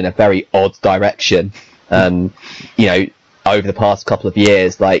has gone in a very odd direction, over the past couple of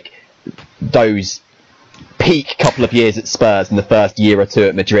years, like those peak couple of years at Spurs and the first year or two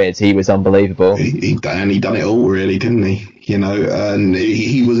at Madrid, he was unbelievable. He done it all, really, didn't he? And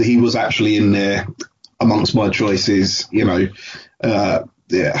he was actually in there amongst my choices.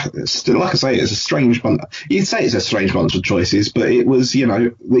 Still, like I say, it's a strange bunch. You'd say it's a strange bunch of choices, but it was,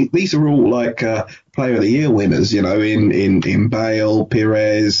 these are all like Player of the Year winners. In Bale,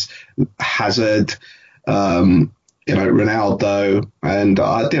 Pires, Hazard. Ronaldo, and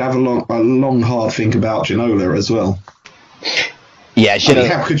I did have a long, hard think about Ginola as well. Yeah,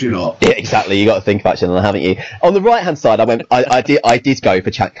 how could you not? Yeah, exactly. You got to think about Ginola, haven't you? On the right hand side, I did go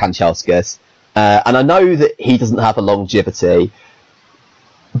for Kanchelskis, and I know that he doesn't have a longevity,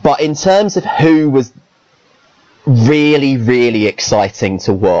 but in terms of who was really, really exciting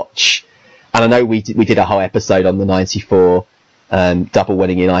to watch, and I know we did a whole episode on the '94 double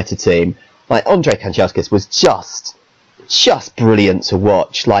winning United team. Like Andre Kanchelskis was just brilliant to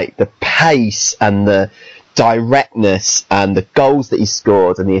watch. Like the pace and the directness and the goals that he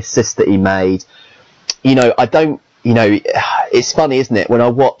scored and the assists that he made. It's funny, isn't it? When I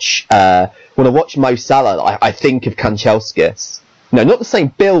watch Mo Salah, I think of Kanchelskis. Not the same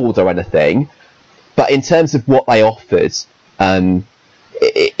build or anything, but in terms of what they offered,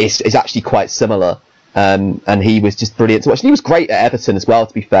 it's actually quite similar. And he was just brilliant to watch. And he was great at Everton as well,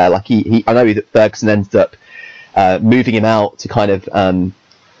 to be fair. Like I know that Ferguson ended up moving him out to kind of,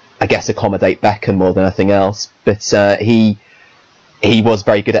 accommodate Beckham more than anything else. But he was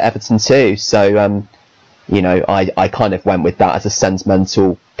very good at Everton too. So, I kind of went with that as a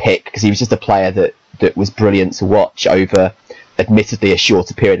sentimental pick because he was just a player that was brilliant to watch over, admittedly, a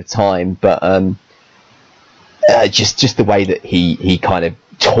shorter period of time. But just the way that he kind of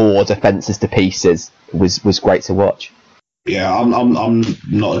tore defences to pieces was great to watch. Yeah, I'm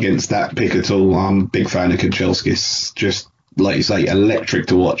not against that pick at all. I'm a big fan of Kanchelskis. Just like you say, electric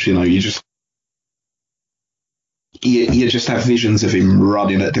to watch. You just have visions of him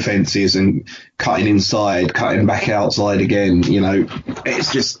running at defences and cutting inside, cutting back outside again.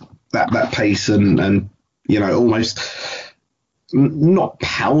 It's just that pace and almost not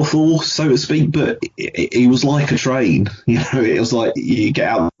powerful, so to speak, but he was like a train. It was like you get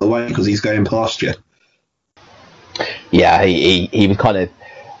out of the way because he's going past you. Yeah, he was kind of,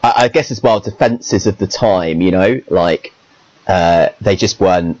 I guess as well, defences of the time, they just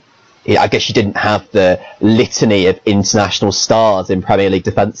weren't, I guess you didn't have the litany of international stars in Premier League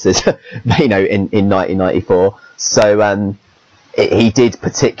defences, in 1994. So he did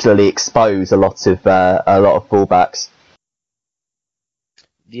particularly expose a lot of fullbacks.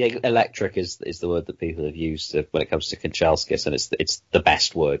 The electric is the word that people have used when it comes to Kanchelskis, and it's the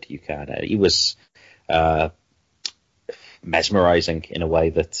best word you can. He was mesmerising in a way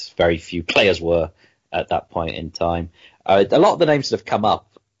that very few players were at that point in time. A lot of the names that have come up,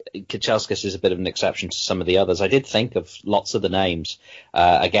 Kanchelskis is a bit of an exception to some of the others. I did think of lots of the names.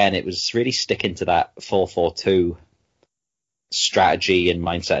 Again, it was really sticking to that 4-4-2 strategy and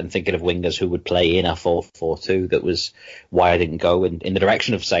mindset and thinking of wingers who would play in a 4-4-2. That was why I didn't go in the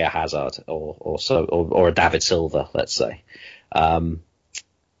direction of, say, a Hazard or a David Silva, let's say.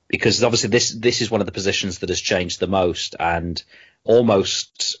 Because obviously this is one of the positions that has changed the most and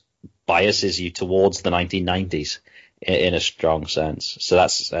almost biases you towards the 1990s in a strong sense. So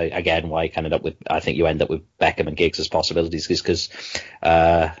that's again why I think you end up with Beckham and Giggs as possibilities, because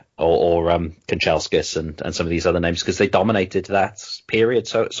or Kanchelskis and some of these other names, because they dominated that period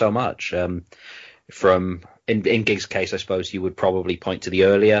so much. From in Giggs' case, I suppose you would probably point to the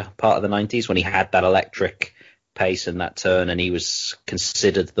earlier part of the 90s when he had that electric pace and that turn, and he was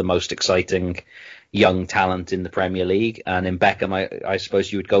considered the most exciting young talent in the Premier League. And in Beckham, I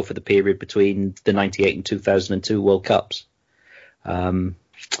suppose you would go for the period between the 98 and 2002 World Cups. But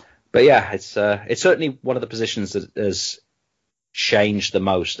yeah, it's certainly one of the positions that has changed the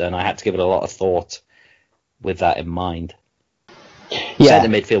most, and I had to give it a lot of thought with that in mind. Yeah, centre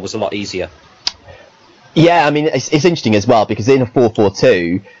midfield was a lot easier. Yeah, I mean, it's interesting as well, because in a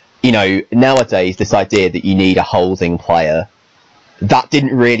 4-4-2, you know, nowadays this idea that you need a holding player, that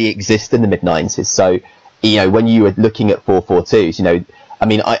didn't really exist in the mid-90s. So, you know, when you were looking at 4-4-2s, you know, I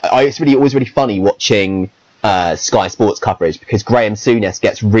mean, it's always really funny watching Sky Sports coverage, because Graham Souness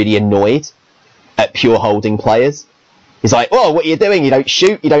gets really annoyed at pure holding players. He's like, "Oh, what are you doing? You don't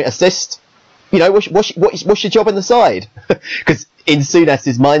shoot, you don't assist. You know, what's your job in the side?" Because in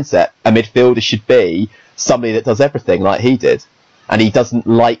Souness's mindset, a midfielder should be somebody that does everything like he did, and he doesn't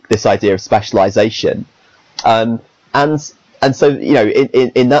like this idea of specialisation. And so, you know,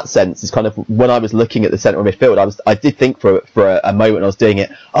 in that sense, it's kind of, when I was looking at the central midfield, I did think for a moment when I was doing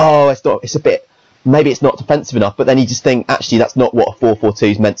it, it's a bit, maybe it's not defensive enough, but then you just think, actually, that's not what a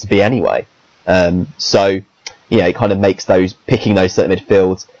 4-4-2 is meant to be anyway. So, you know, it kind of makes picking those centre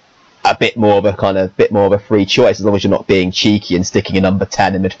midfields a bit more of a free choice, as long as you're not being cheeky and sticking a number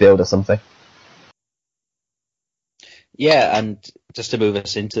 10 in midfield or something. Yeah, and just to move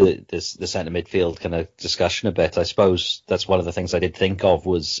us into the centre midfield kind of discussion a bit, I suppose that's one of the things I did think of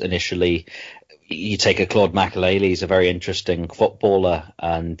was initially, you take a Claude Makelele, he's a very interesting footballer,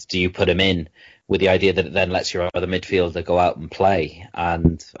 and do you put him in with the idea that it then lets your other midfielder go out and play?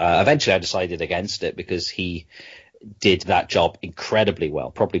 And eventually I decided against it, because he did that job incredibly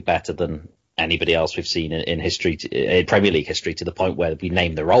well, probably better than anybody else we've seen in history, in Premier League history, to the point where we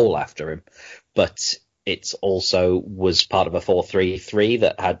named the role after him. But it also was part of a 4-3-3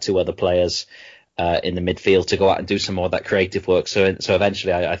 that had two other players in the midfield to go out and do some more of that creative work. So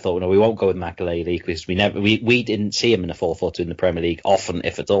eventually I thought, no, we won't go with Makelele, because we didn't see him in a 4-4-2 in the Premier League often,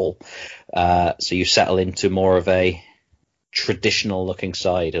 if at all. So you settle into more of a traditional looking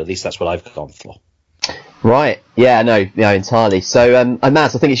side, or at least that's what I've gone for. Right. Yeah, no, entirely. So,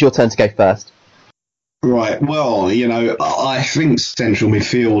 Maz, I think it's your turn to go first. Right. Well, you know, I think central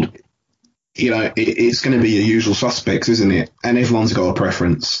midfield, you know, it's going to be your usual suspects, isn't it? And everyone's got a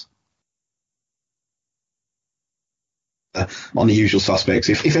preference on the usual suspects.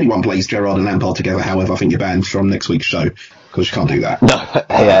 If anyone plays Gerrard and Lampard together, however, I think you're banned from next week's show, because you can't do that. No,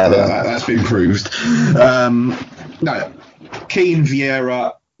 that's been proved. No, Keane,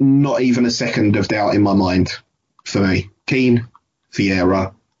 Vieira, not even a second of doubt in my mind for me. Keane,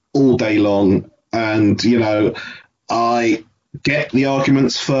 Vieira, all day long. And, you know, I get the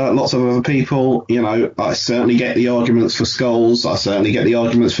arguments for lots of other people. You know, I certainly get the arguments for Scholes. I certainly get the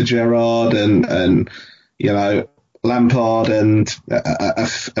arguments for Gerrard and you know, Lampard and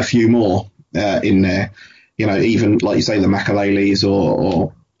a few more in there. You know, even, like you say, the Makeleles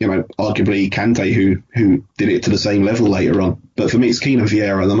or you know, arguably Kante, who did it to the same level later on. But for me, it's Keane and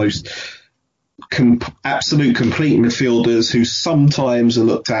Vieira, the most absolute complete midfielders, who sometimes are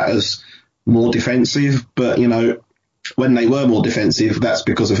looked at as more defensive. But, you know, when they were more defensive, that's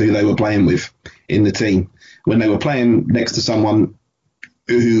because of who they were playing with in the team. When they were playing next to someone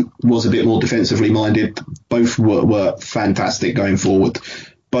who was a bit more defensively minded, both were fantastic going forward.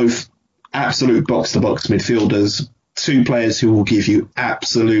 Both absolute box-to-box midfielders, two players who will give you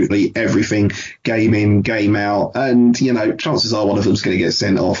absolutely everything, game in, game out. And, you know, chances are one of them's going to get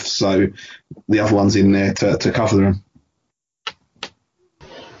sent off, so the other one's in there to cover them.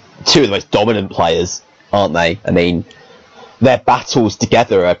 Two of the most dominant players, aren't they? I mean, their battles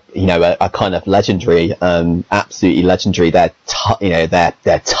together are kind of legendary, absolutely legendary. Their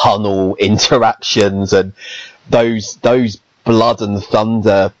tunnel interactions and those blood and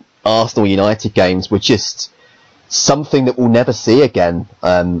thunder Arsenal United games were just something that we'll never see again,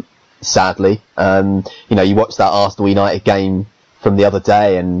 sadly. You know, you watch that Arsenal United game from the other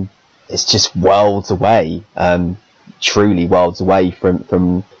day and it's just worlds away, truly worlds away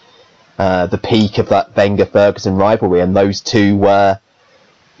from the peak of that Wenger-Ferguson rivalry, and those two were,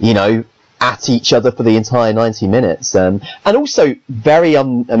 you know, at each other for the entire 90 minutes. And also very, I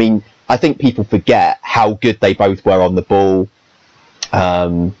mean, I think people forget how good they both were on the ball,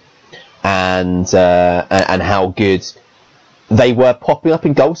 and how good they were popping up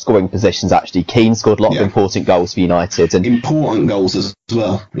in goal scoring positions. Actually, Keane scored a lot of important goals for United, and important goals as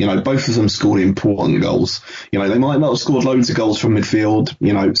well. Both of them scored important goals. They might not have scored loads of goals from midfield.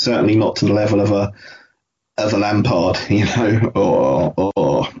 Certainly not to the level of a Lampard,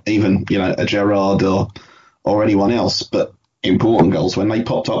 or even a Gerrard or anyone else. But important goals. When they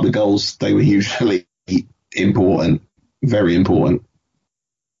popped up the goals, they were usually important, very important.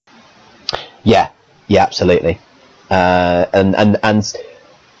 Yeah, absolutely. And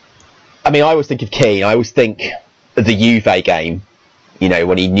I mean, I always think of Keane. I always think of the Juve game,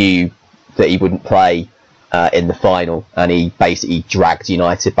 when he knew that he wouldn't play in the final, and he basically dragged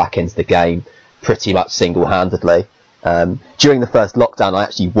United back into the game pretty much single-handedly. During the first lockdown, I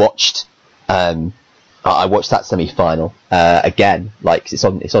actually watched that semi-final again. Like it's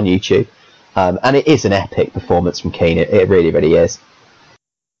on YouTube, and it is an epic performance from Keane. It really, really is.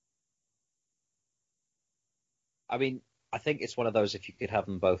 I mean, I think it's one of those, if you could have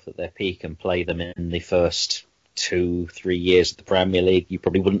them both at their peak and play them in the first 2-3 years of the Premier League, you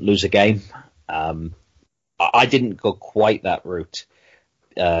probably wouldn't lose a game. I didn't go quite that route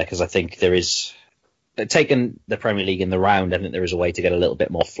because I think there is, taking the Premier League in the round, I think there is a way to get a little bit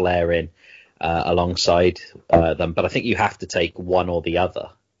more flair in alongside them. But I think you have to take one or the other.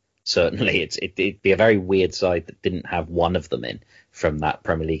 Certainly, it'd be a very weird side that didn't have one of them in from that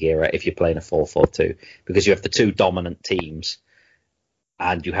Premier League era if you're playing a 4-4-2, because you have the two dominant teams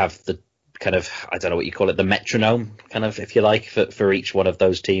and you have the kind of, I don't know what you call it, the metronome, kind of, if you like, for each one of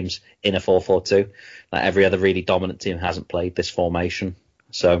those teams in a 4-4-2. Like every other really dominant team hasn't played this formation.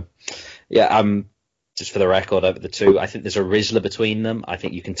 So, yeah, just for the record, over the two, I think there's a Rizla between them. I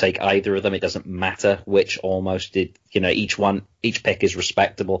think you can take either of them. It doesn't matter which almost did. Each pick is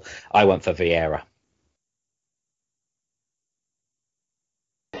respectable. I went for Vieira.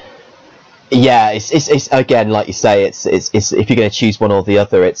 Yeah, it's again, like you say, it's if you're going to choose one or the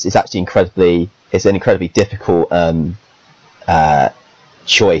other, it's actually an incredibly difficult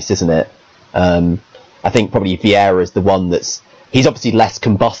choice, isn't it? I think probably Vieira is the one he's obviously less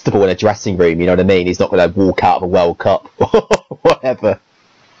combustible in a dressing room, you know what I mean? He's not going to walk out of a World Cup or whatever.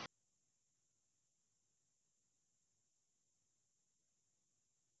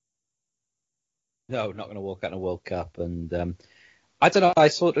 No, not going to walk out in a World Cup. And I don't know, I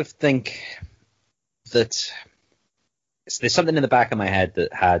sort of think that there's something in the back of my head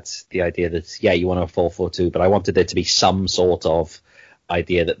that had the idea that, you want a 4-4-2, but I wanted there to be some sort of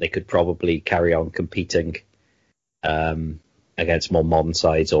idea that they could probably carry on competing against more modern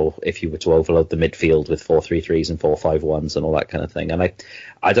sides, or if you were to overload the midfield with 4-3-3s and 4-5-1s and all that kind of thing. And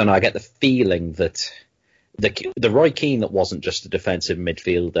I don't know, I get the feeling that the Roy Keane that wasn't just a defensive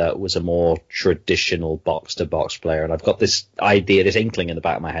midfielder was a more traditional box-to-box player. And I've got this idea, this inkling in the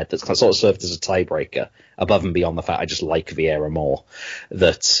back of my head that's sort of served as a tiebreaker, above and beyond the fact I just like Vieira more,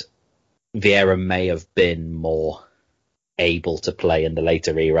 that Vieira may have been more able to play in the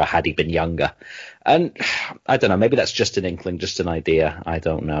later era had he been younger. And I don't know, maybe that's just an inkling, just an idea, I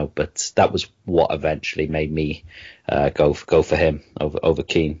don't know, but that was what eventually made me go for him over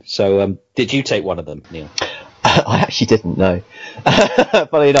Keane. So did you take one of them, Neil? I actually didn't know.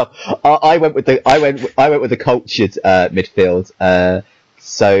 Funny enough, I went with the cultured midfield.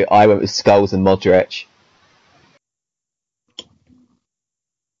 So I went with Scholes and Modric.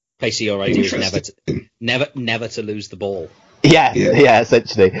 Basically, your idea is never to lose the ball. Yeah,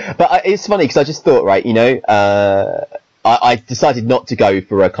 essentially. But it's funny because I just thought, right, I decided not to go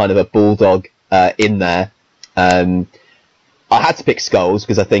for a kind of a bulldog in there. I had to pick Scholes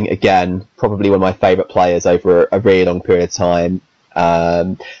because I think, again, probably one of my favourite players over a really long period of time.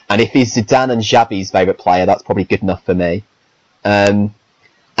 And if he's Zidane and Xavi's favourite player, that's probably good enough for me.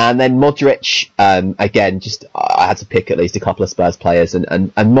 And then Modric, again, just I had to pick at least a couple of Spurs players,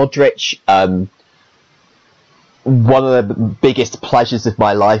 and Modric, one of the biggest pleasures of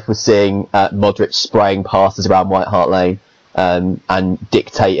my life was seeing Modric spraying passes around White Hart Lane and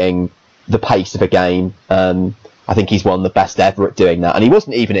dictating the pace of a game. I think he's one of the best ever at doing that, and he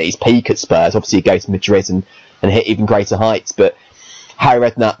wasn't even at his peak at Spurs. Obviously, he goes to Madrid and hit even greater heights, but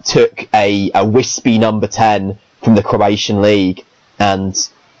Harry Redknapp took a wispy number 10 from the Croatian league and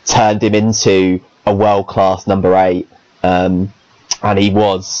turned him into a world-class number 8, and he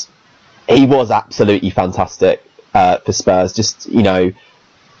was absolutely fantastic for Spurs. Just,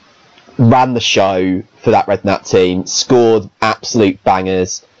 ran the show for that Redknapp team, scored absolute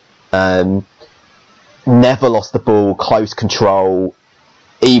bangers, never lost the ball, close control.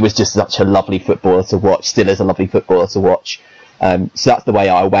 He was just such a lovely footballer to watch, still is a lovely footballer to watch. So that's the way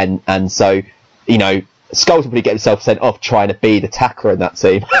I went, and so, Scholes will probably get himself sent off trying to be the tackler in that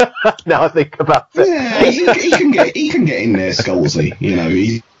team. Now I think about it. Yeah, he can get in there, Scholesy. You know,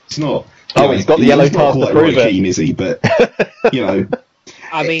 he's not. He's got the yellow card to prove it. Keen, is he? But you know,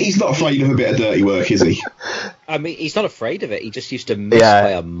 I mean, he's not afraid of a bit of dirty work, is he? I mean, he's not afraid of it. He just used to miss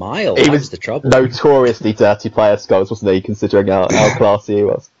by a mile. That was the trouble. Notoriously dirty player, Scholes, wasn't he? Considering how classy he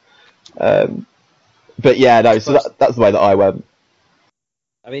was. But yeah, no. So that's the way that I went.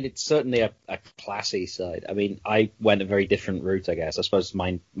 I mean, it's certainly a classy side. I mean, I went a very different route, I guess. I suppose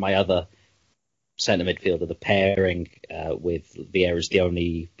my other centre midfielder, the pairing with Vieira, is the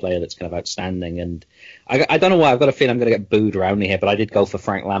only player that's kind of outstanding. And I don't know why, I've got a feeling I'm going to get booed around me here, but I did go for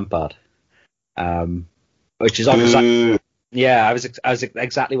Frank Lampard, which is obviously... Yeah, I was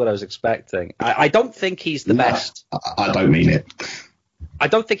exactly what I was expecting. I don't think he's the best. I don't mean it. I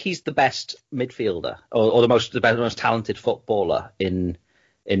don't think he's the best midfielder or the most talented footballer in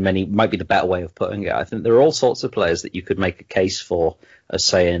many, might be the better way of putting it. I think there are all sorts of players that you could make a case for as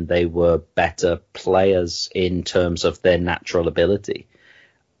saying they were better players in terms of their natural ability.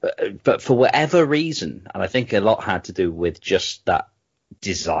 But for whatever reason, and I think a lot had to do with just that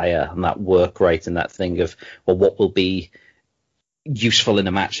desire and that work rate and that thing of, well, what will be useful in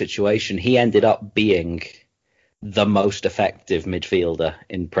a match situation, he ended up being the most effective midfielder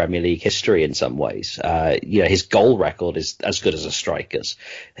in Premier League history in some ways. His goal record is as good as a striker's.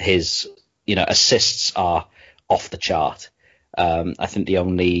 His, assists are off the chart. I think the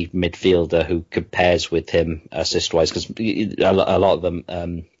only midfielder who compares with him assist-wise, because a lot of them,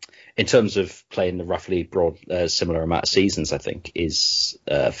 in terms of playing the roughly broad similar amount of seasons, I think, is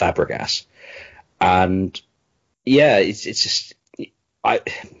Fabregas. And yeah, it's just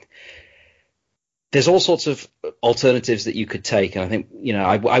there's all sorts of alternatives that you could take, and I think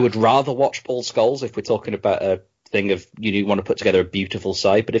I would rather watch Paul Scholes if we're talking about a thing of you want to put together a beautiful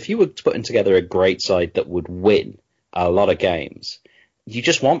side. But if you were putting together a great side that would win a lot of games, you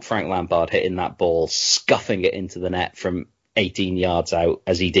just want Frank Lampard hitting that ball, scuffing it into the net from 18 yards out,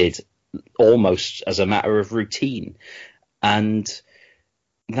 as he did almost as a matter of routine. And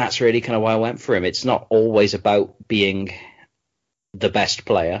that's really kind of why I went for him. It's not always about being the best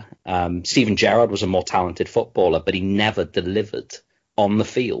player. Steven Gerrard was a more talented footballer, but he never delivered on the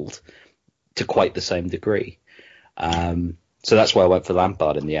field to quite the same degree. So that's why I went for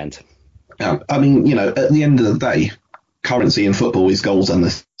Lampard in the end. I mean, at the end of the day, currency in football is goals and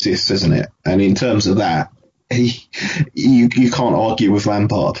assists, isn't it? And in terms of that, you can't argue with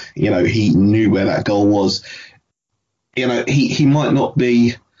Lampard. He knew where that goal was. He might not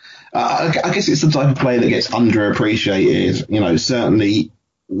be... I guess it's the type of player that gets underappreciated. Certainly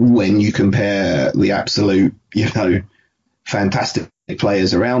when you compare the absolute, fantastic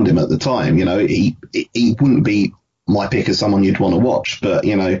players around him at the time, he wouldn't be my pick as someone you'd want to watch. But,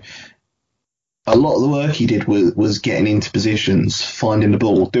 a lot of the work he did was getting into positions, finding the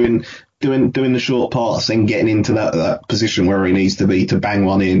ball, doing the short pass, and getting into that position where he needs to be to bang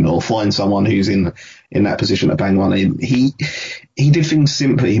one in, or find someone who's in that position to bang one in. He did things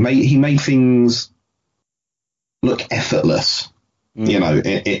simply. He made things look effortless. In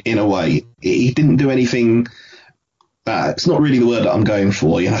a way, he didn't do anything. It's not really the word that I'm going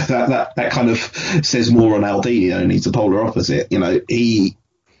for. That kind of says more on Aldini, and he's the polar opposite.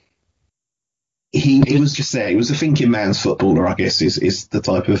 He was just there. He was a thinking man's footballer, I guess, is the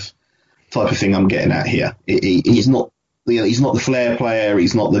type of thing I'm getting at here. He's not, he's not the flair player.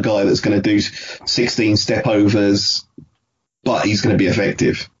 He's not the guy that's going to do 16 step overs, but he's going to be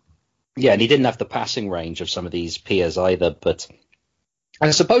effective. Yeah, and he didn't have the passing range of some of these peers either. But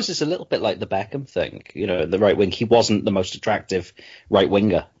I suppose it's a little bit like the Beckham thing. The right wing. He wasn't the most attractive right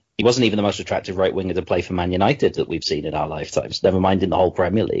winger. He wasn't even the most attractive right winger to play for Man United that we've seen in our lifetimes, never mind in the whole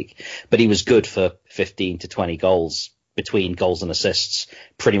Premier League. But he was good for 15 to 20 goals between goals and assists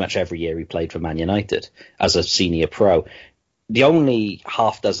pretty much every year he played for Man United as a senior pro. The only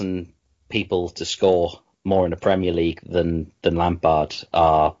half dozen people to score more in the Premier League than Lampard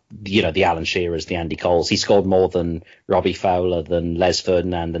are, the Alan Shearers, the Andy Coles. He scored more than Robbie Fowler, than Les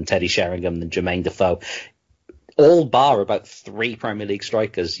Ferdinand, than Teddy Sheringham, than Jermaine Defoe. All bar about 3 Premier League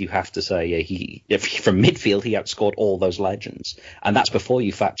strikers, you have to say, from midfield, he outscored all those legends. And that's before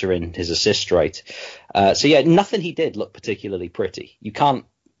you factor in his assist rate. Nothing he did looked particularly pretty. You can't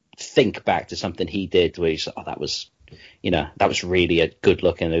think back to something he did where you say, that was really a good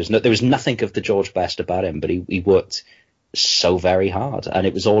look. And there was nothing of the George Best about him, but he worked so very hard, and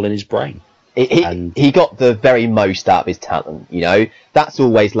it was all in his brain. He got the very most out of his talent. That's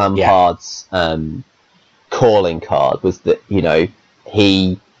always Lampard's... calling card, was that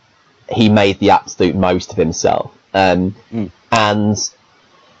he made the absolute most of himself, and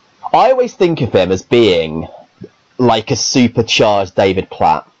I always think of him as being like a supercharged David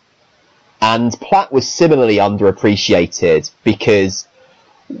Platt. And Platt was similarly underappreciated because,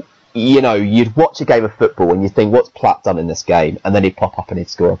 you know, you'd watch a game of football and you'd think, what's Platt done in this game? And then he'd pop up and he'd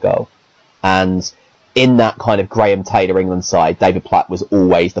score a goal. And in that kind of Graham Taylor England side, David Platt was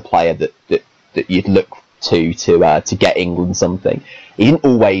always the player that you'd look to get England something. He didn't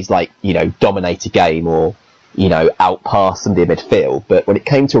always, like, you know, dominate a game or, you know, outpass somebody in midfield, but when it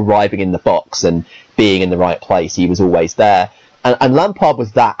came to arriving in the box and being in the right place, he was always there. And Lampard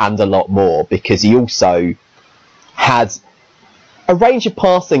was that and a lot more, because he also had a range of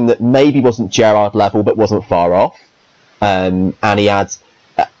passing that maybe wasn't Gerrard level, but wasn't far off. And he had,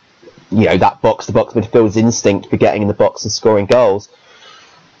 you know, that box-to-box midfield's instinct for getting in the box and scoring goals.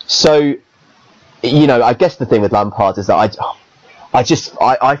 So, you know, I guess the thing with Lampard is that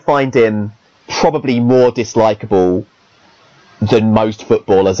I find him probably more dislikable than most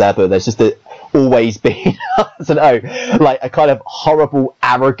footballers ever. There's just always been, I don't know, like a kind of horrible,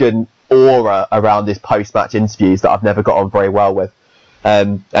 arrogant aura around his post-match interviews that I've never got on very well with.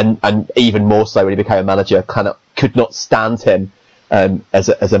 And even more so when he became a manager, could not stand him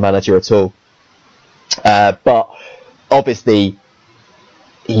as a manager at all. But obviously,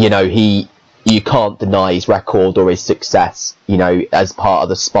 you know, you can't deny his record or his success, you know, as part of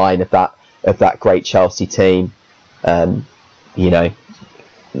the spine of that great Chelsea team. You know,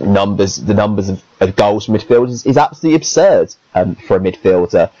 the numbers of goals from midfielders is absolutely absurd for a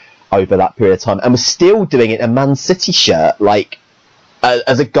midfielder over that period of time, and was still doing it in a Man City shirt, like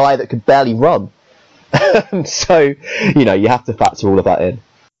as a guy that could barely run. So, you know, you have to factor all of that in.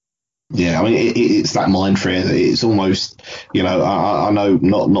 Yeah, I mean, it's that mind frame. It's almost, you know, I know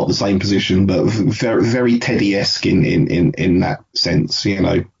not the same position, but very, very Teddy-esque in that sense. You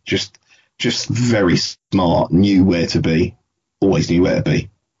know, just very smart, knew where to be, always knew where to be.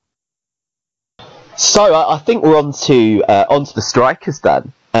 So I think we're on to the strikers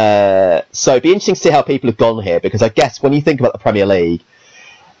then. So it'd be interesting to see how people have gone here, because I guess when you think about the Premier League,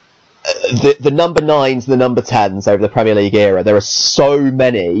 the number 9s and the number 10s over the Premier League era, there are so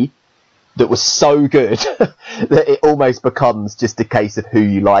many that were so good that it almost becomes just a case of who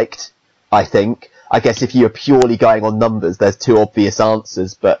you liked, I think. I guess if you're purely going on numbers, there's two obvious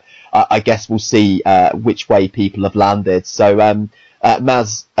answers, but I guess we'll see which way people have landed. So,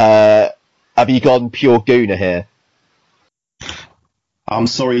 Maz, have you gone pure Gooner here? I'm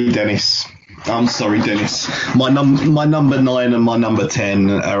sorry, Dennis. My number 9 and my number 10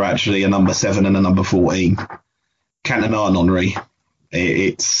 are actually a number 7 and a number 14. Cantona and Henry.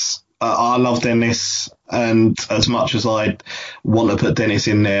 I love Dennis, and as much as I want to put Dennis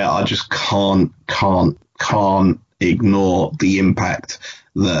in there, I just can't ignore the impact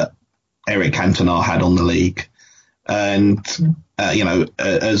that Eric Cantona had on the league. And, you know,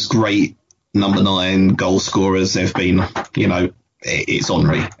 as great number 9 goal scorers they've been, you know, it's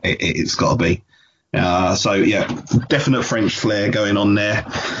Henry. It's got to be. So, yeah, definite French flair going on there.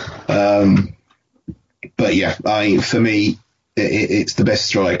 But, yeah, for me, it's the best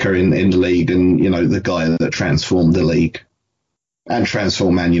striker in the league, and, you know, the guy that transformed the league and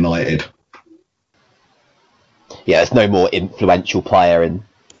transformed Man United. Yeah, there's no more influential player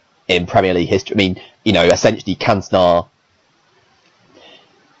in Premier League history. I mean, you know, essentially Cantona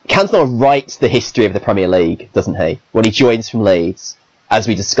writes the history of the Premier League, doesn't he? When he joins from Leeds, as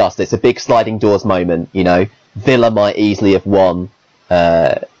we discussed, it's a big sliding doors moment. You know, Villa might easily have won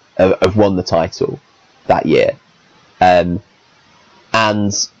the title that year, and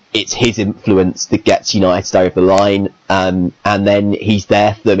it's his influence that gets United over the line, and then he's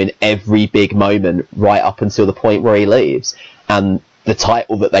there for them in every big moment right up until the point where he leaves. And the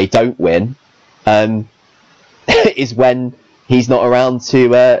title that they don't win is when he's not around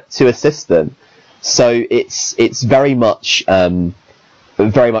to assist them. So it's very much the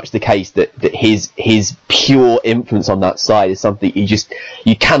case that his pure influence on that side is something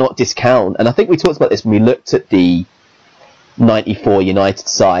you cannot discount. And I think we talked about this when we looked at the 94 United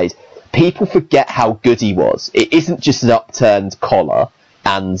side. People forget how good he was. It isn't just an upturned collar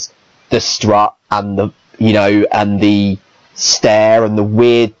and the strut and the stare and the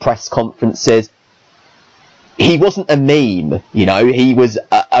weird press conferences. He wasn't a meme, you know. He was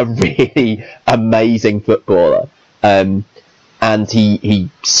a really amazing footballer, and he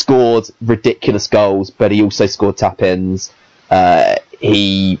scored ridiculous goals, but he also scored tap-ins.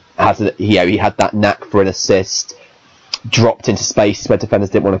 He had that knack for an assist. Dropped into space where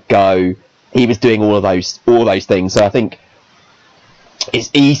defenders didn't want to go. He was doing all those things. So I think it's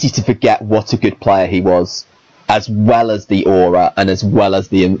easy to forget what a good player he was, as well as the aura and as well as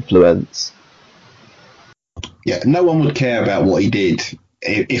the influence. Yeah, no one would care about what he did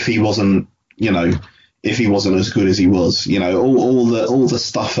if he wasn't, if he wasn't as good as he was, all the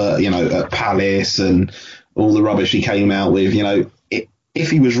stuff at, at Palace and all the rubbish he came out with, if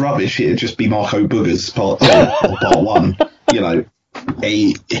he was rubbish, it'd just be Marco Boogers part 2 or part 1.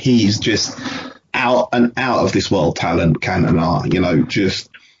 He's just out of this world talent, Cantona.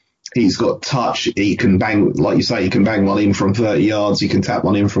 He's got touch. He can bang, like you say, he can bang one in from 30 yards. He can tap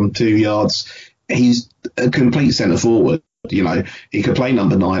one in from 2 yards. He's a complete centre forward. He could play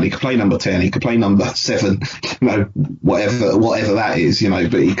number 9, he could play number 10, he could play number 7, whatever that is,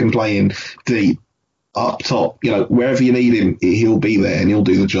 but he can play in deep, up top, wherever you need him, he'll be there and he'll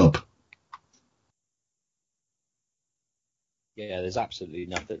do the job. Yeah, there's absolutely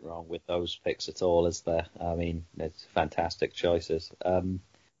nothing wrong with those picks at all, is there? I mean, it's fantastic choices.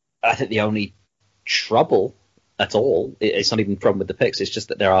 I think the only trouble at all, it's not even a problem with the picks, it's just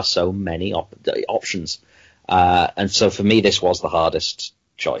that there are so many options. And so for me, this was the hardest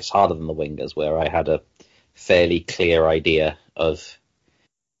choice, harder than the wingers, where I had a fairly clear idea of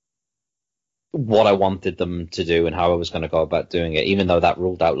what I wanted them to do and how I was going to go about doing it, even though that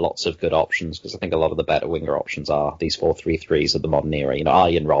ruled out lots of good options, because I think a lot of the better winger options are these 4-3-3s of the modern era,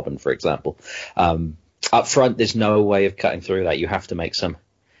 Arjen Robben, for example. Up front, there's no way of cutting through that. You have to make some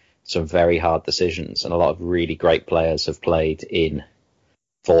very hard decisions, and a lot of really great players have played in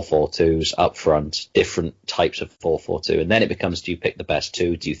 4-4-2s up front, different types of 4-4-2, and then it becomes, do you pick the best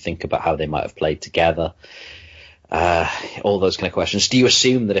two? Do you think about how they might have played together? All those kind of questions. Do you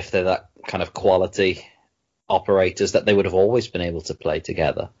assume that if they're that kind of quality operators that they would have always been able to play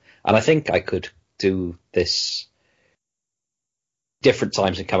together? And I think I could do this different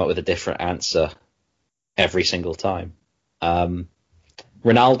times and come up with a different answer every single time.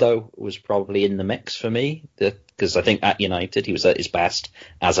 Ronaldo was probably in the mix for me, because I think at United he was at his best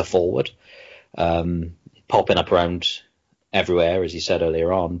as a forward, popping up around everywhere, as you said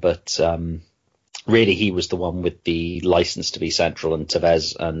earlier on. But really, he was the one with the license to be central, and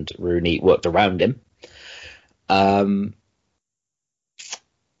Tevez and Rooney worked around him. I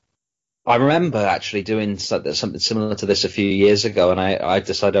remember actually doing something similar to this a few years ago, and I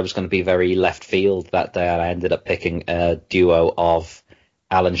decided I was going to be very left field that day, and I ended up picking a duo of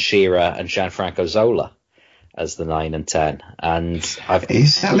Alan Shearer and Gianfranco Zola as the 9 and 10. And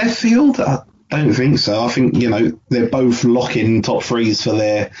is that left field? I don't think so. I think, they're both lock-in top threes for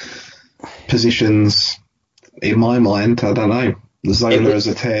their positions. In my mind, I don't know. Zola as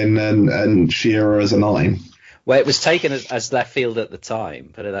a 10 and Shearer as a 9. Well, it was taken as left field at the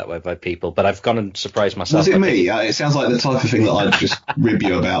time, put it that way, by people, but I've gone and surprised myself. Was it me? It sounds like the type of thing that I'd just rib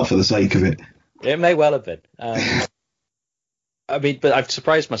you about for the sake of it. It may well have been. But I've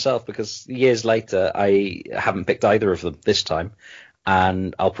surprised myself, because years later I haven't picked either of them this time,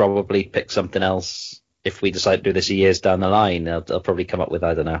 and I'll probably pick something else if we decide to do this years down the line. I'll probably come up with,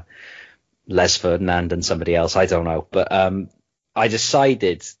 I don't know, Les Ferdinand and somebody else. I don't know. But I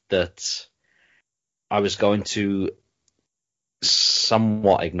decided that I was going to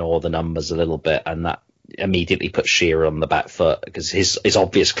somewhat ignore the numbers a little bit, and that immediately put Shearer on the back foot, because his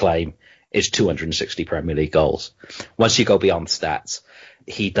obvious claim is 260 Premier League goals. Once you go beyond stats,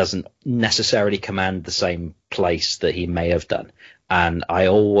 he doesn't necessarily command the same place that he may have done. And I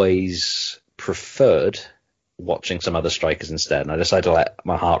always preferred watching some other strikers instead. And I decided to let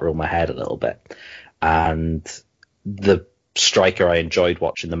my heart rule my head a little bit. And the striker I enjoyed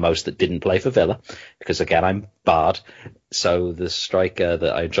watching the most that didn't play for Villa, because again, I'm barred. So the striker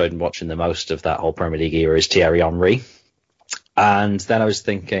that I enjoyed watching the most of that whole Premier League era is Thierry Henry. And then I was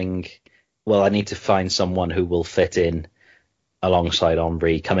thinking, well, I need to find someone who will fit in alongside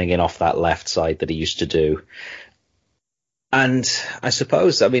Henry, coming in off that left side that he used to do. And I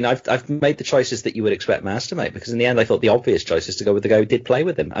suppose, I've made the choices that you would expect Maz to make, because in the end I thought the obvious choice is to go with the guy who did play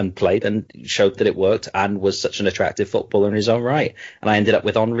with him and played and showed that it worked and was such an attractive footballer in his own right. And I ended up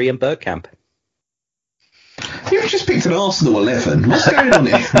with Henry and Bergkamp. You've just picked an Arsenal 11. What's going on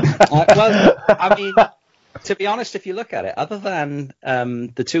here? To be honest, if you look at it, other than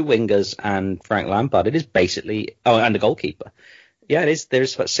the two wingers and Frank Lampard, it is basically... Oh, and the goalkeeper. Yeah, it is.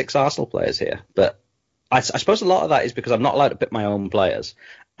 There's about 6 Arsenal players here. But I suppose a lot of that is because I'm not allowed to pick my own players.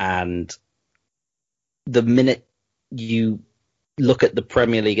 And the minute you look at the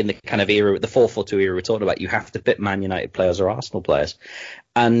Premier League in the kind of era, the 4-4-2 era we're talking about, you have to pick Man United players or Arsenal players.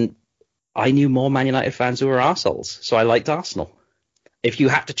 And I knew more Man United fans who were arseholes, so I liked Arsenal. If you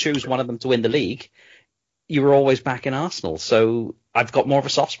had to choose one of them to win the league, you were always backing Arsenal. So I've got more of a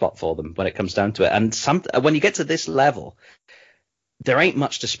soft spot for them when it comes down to it. And when you get to this level, there ain't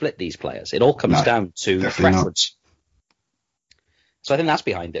much to split these players. It all comes down to preference. So I think that's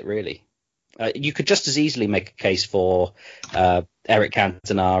behind it, really. You could just as easily make a case for Eric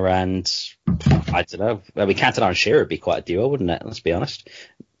Cantona and I don't know. I mean, Cantona and Shearer would be quite a duo, wouldn't it? Let's be honest.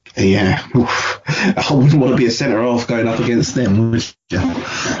 Yeah, I wouldn't want to be a centre half going up against them, would you?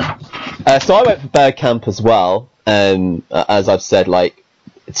 So I went for Bergkamp as well. As I've said, like,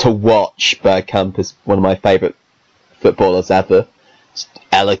 to watch Bergkamp is one of my favourite footballers ever. Just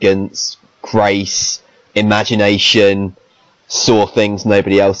elegance, grace, imagination, saw things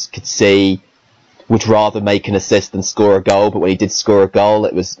nobody else could see. Would rather make an assist than score a goal, but when he did score a goal,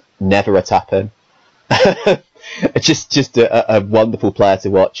 it was never a tap-in. just a wonderful player to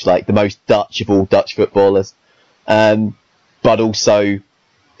watch, like the most Dutch of all Dutch footballers. But also,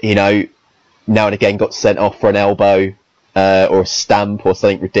 you know, now and again got sent off for an elbow or a stamp or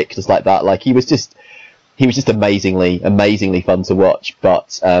something ridiculous like that. Like he was just amazingly fun to watch,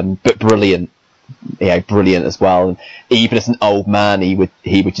 but brilliant, you know, brilliant as well. And even as an old man, he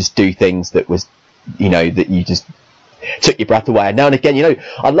would just do things that was, you know, that you just took your breath away. And now and again, you know,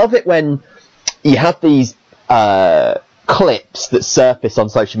 I love it when you have these clips that surface on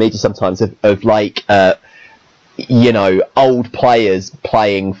social media sometimes of like, you know, old players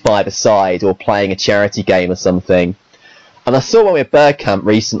playing five-a-side or playing a charity game or something. And I saw one with Bergkamp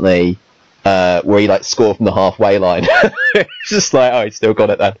recently where he like scored from the halfway line. It's just like, oh, he's still got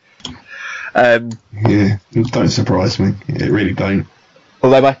it then. Yeah, it don't surprise me. It really don't.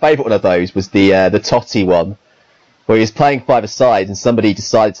 Although my favourite one of those was the Totti one, where he was playing five-a-side and somebody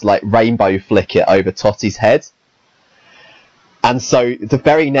decided to like rainbow flick it over Totti's head. And so the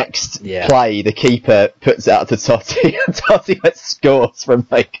very next play, the keeper puts it out to Totti, and Totti scores from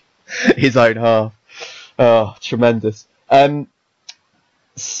like his own half. Oh, tremendous! You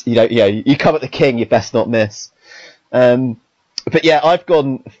know, yeah, you come at the king, you best not miss. But yeah, I've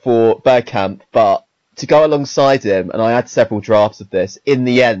gone for Bergkamp, but to go alongside him, and I had several drafts of this. In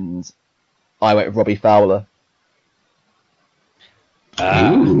the end, I went with Robbie Fowler.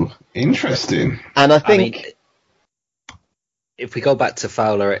 Ooh, interesting. And I think, if we go back to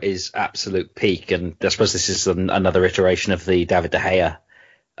Fowler at his absolute peak, and I suppose this is another iteration of the David De Gea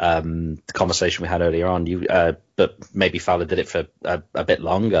conversation we had earlier on, but maybe Fowler did it for a bit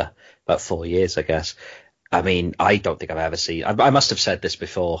longer, about 4 years, I guess. I mean, I don't think I've ever seen, I must have said this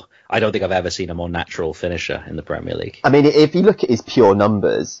before, I don't think I've ever seen a more natural finisher in the Premier League. I mean, if you look at his pure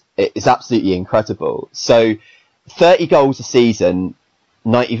numbers, it's absolutely incredible. So 30 goals a season,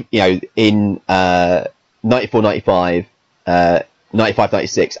 90, you know, in 94, 95, 95,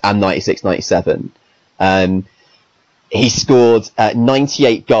 96 and 96, 97. He scored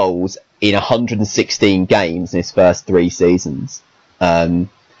 98 goals in 116 games in his first 3 seasons.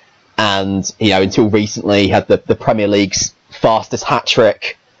 And, you know, until recently he had the Premier League's fastest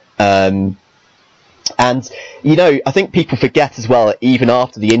hat-trick. And, you know, I think people forget as well that even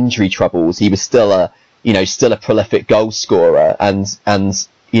after the injury troubles, he was still a prolific goal scorer. And,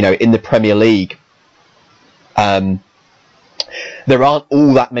 you know, in the Premier League, there aren't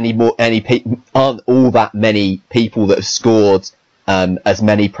all that many people that have scored as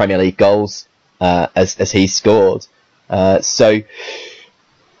many Premier League goals as he's scored. So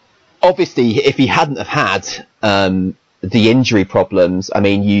obviously, if he hadn't have had the injury problems, I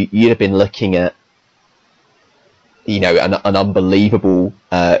mean, you'd have been looking at, you know, an unbelievable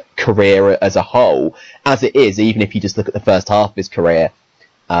career as a whole. As it is, even if you just look at the first half of his career,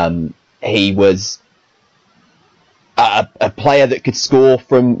 he was a player that could score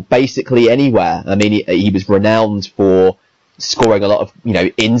from basically anywhere. I mean, he was renowned for scoring a lot of, you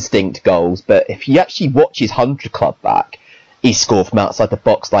know, instinct goals. But if you actually watch his 100 Club back, he scored from outside the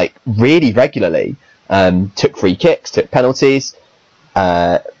box, like, really regularly. Took free kicks, took penalties,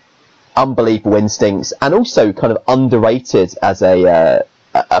 unbelievable instincts, and also kind of underrated as a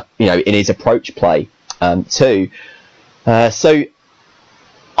you know, in his approach play too. So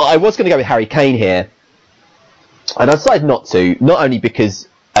I was going to go with Harry Kane here, and I decided not to. Not only because,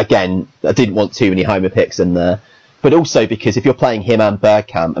 again, I didn't want too many homer picks in there, but also because if you're playing him and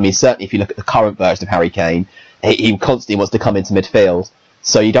Bergkamp, I mean, certainly if you look at the current version of Harry Kane, he constantly wants to come into midfield.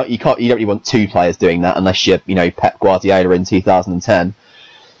 So you don't really want 2 players doing that unless you're, you know, Pep Guardiola in 2010.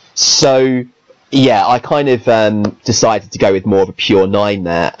 So yeah, I kind of decided to go with more of a pure 9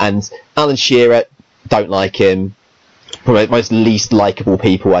 there. And Alan Shearer, don't like him. Probably the most least likeable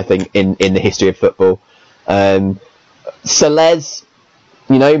people, I think, in the history of football. Solez,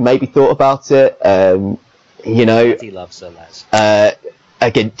 you know, maybe thought about it. You know, Teddy loves Solez.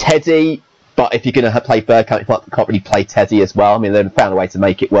 Again, Teddy. But if you're going to play Bergkamp, you can't really play Teddy as well. I mean, they found a way to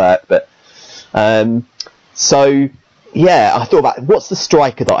make it work. But so yeah, I thought about what's the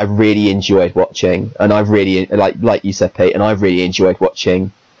striker that I really enjoyed watching, and I really like you said, Pete, and I really enjoyed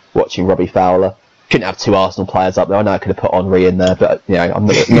watching watching Robbie Fowler. Couldn't have two Arsenal players up there. I know I could have put Henry in there, but I'm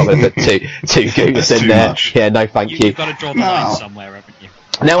not going to put two Goons in there. Much. Yeah, no, thank you. You've got to draw the line somewhere, haven't you?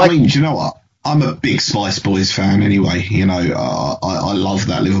 Now, I mean, do you know what? I'm a big Spice Boys fan anyway. I love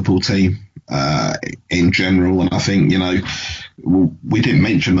that Liverpool team in general, and I think we didn't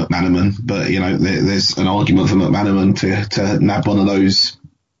mention McManaman, but there's an argument for McManaman to nab one of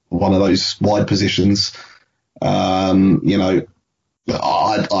those wide positions. I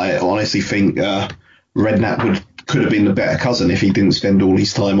honestly think Redknapp could have been the better cousin if he didn't spend all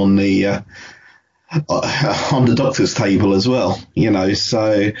his time on the doctor's table as well.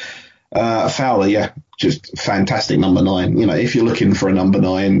 So Fowler, just fantastic number 9. If you're looking for a number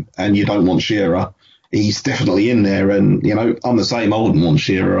 9 and you don't want Shearer, he's definitely in there. And I'm the same. I wouldn't want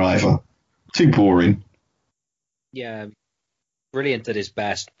Shearer either. Too boring. Yeah, brilliant at his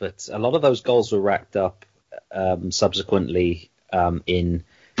best, but a lot of those goals were racked up subsequently in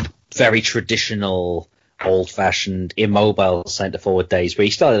very traditional, old-fashioned, immobile centre-forward days where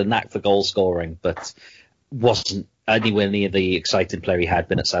he still had a knack for goal scoring, but wasn't anywhere near the exciting player he had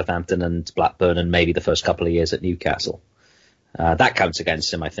been at Southampton and Blackburn and maybe the first couple of years at Newcastle. That counts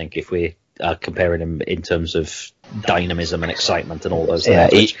against him, I think, if we're comparing him in terms of dynamism and excitement and all those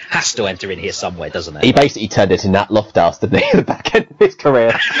things, which has to enter in here somewhere, doesn't it? He basically turned into Nat Lofthouse, didn't he, at the back end of his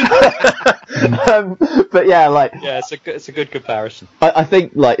career? But yeah, it's a good comparison. I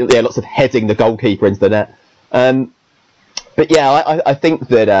think lots of heading the goalkeeper into the net. But yeah, I think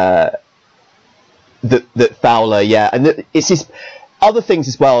that that Fowler, and it's his other things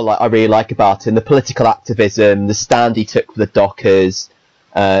as well. I really like about him: the political activism, the stand he took for the Dockers.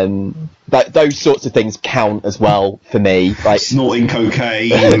 Those sorts of things count as well for me. Like snorting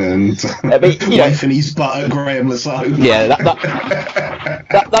cocaine and wiping his butt at Graham Lasso. Yeah,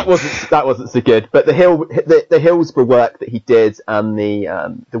 that wasn't so good. But the Hillsborough work that he did and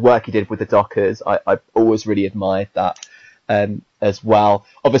the work he did with the Dockers, I always really admired that as well.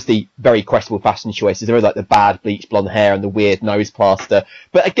 Obviously, very questionable fashion choices. There was the bad bleached blonde hair and the weird nose plaster.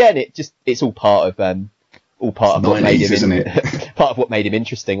 But again, it's all part of what made him, isn't it? part of what made him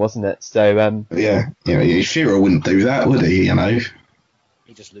interesting, wasn't it? So Shearer wouldn't do that, would he?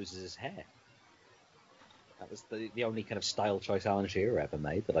 He just loses his hair. That was the only kind of style choice Alan Shearer ever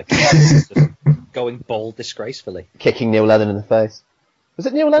made. That just going bald disgracefully, kicking Neil Lennon in the face. Was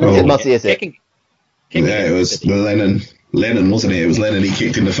it Neil Lennon? Is it? Kicking it was Lennon. Lennon, wasn't it? It was Lennon he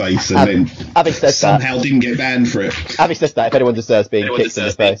kicked in the face and then somehow didn't get banned for it. Having said that, if anyone deserves being kicked in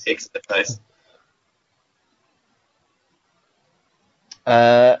the face.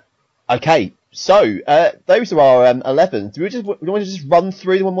 Okay, so those are our 11. Do we want to just run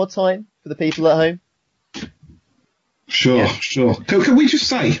through them one more time for the people at home? Sure. Can we just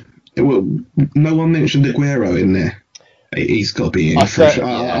say, no one mentioned Aguero in there. He's got to be in.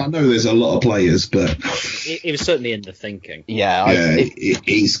 I know there's a lot of players, but it was certainly in the thinking.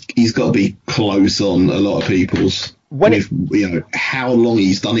 He's got to be close on a lot of people's. How long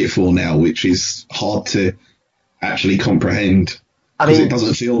he's done it for now, which is hard to actually comprehend. Because it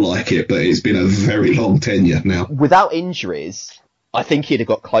doesn't feel like it, but it's been a very long tenure now. Without injuries, I think he'd have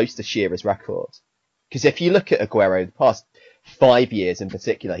got close to Shearer's record. Because if you look at Aguero, the past 5 years in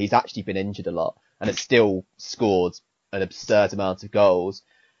particular, he's actually been injured a lot and has still scored an absurd amount of goals.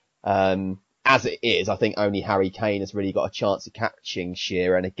 As it is, I think only Harry Kane has really got a chance of catching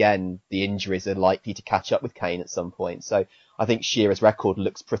Shearer. And again, the injuries are likely to catch up with Kane at some point. So I think Shearer's record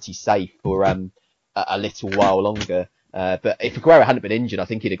looks pretty safe for a little while longer. But if Aguero hadn't been injured, I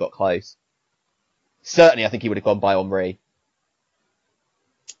think he'd have got close. Certainly, I think he would have gone by Henry.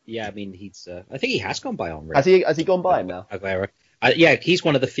 Yeah, I mean, I think he has gone by Henry. Has he gone by him now? Aguero. He's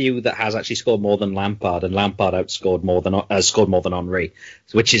one of the few that has actually scored more than Lampard, and Lampard scored more than Henry,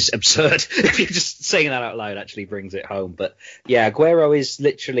 which is absurd. If you're just saying that out loud, actually brings it home. But yeah, Aguero is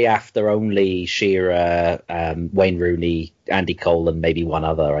literally after only Shearer, Wayne Rooney, Andy Cole, and maybe one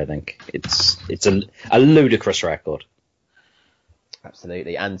other. I think it's a ludicrous record.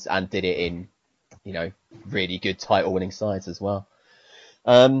 Absolutely, and did it in really good title-winning sides as well.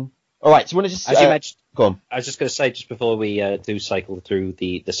 All right, so you want to just as you mentioned. Go on. I was just going to say, just before we do cycle through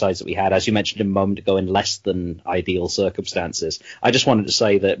the sides that we had, as you mentioned a moment ago, in less than ideal circumstances, I just wanted to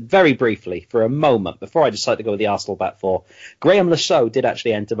say that very briefly, for a moment, before I decided to go with the Arsenal back four, Graham Lasso did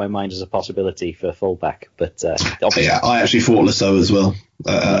actually enter my mind as a possibility for fullback. But I actually thought Lasso as well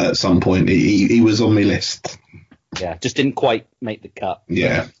at some point. He was on my list. Yeah, just didn't quite make the cut.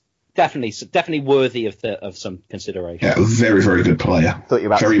 Yeah. Definitely worthy of some consideration. Yeah, very, very good player.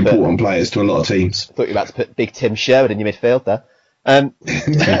 Very important players to a lot of teams. Thought you were about to put Big Tim Sherwood in your midfield there.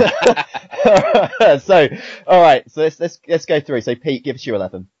 So, all right. So let's go through. So Pete, give us your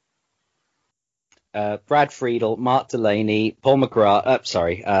 11. Brad Friedel, Mark Delaney, Paul McGrath.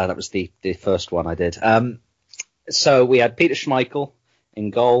 That was the first one I did. So we had Peter Schmeichel in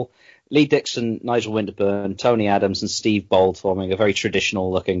goal, Lee Dixon, Nigel Winterburn, Tony Adams, and Steve Bold forming a very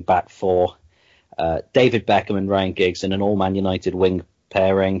traditional-looking back four. David Beckham and Ryan Giggs in an all-Man United wing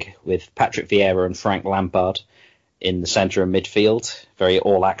pairing with Patrick Vieira and Frank Lampard in the centre of midfield. Very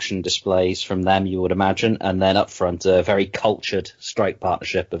all-action displays from them, you would imagine. And then up front, a very cultured strike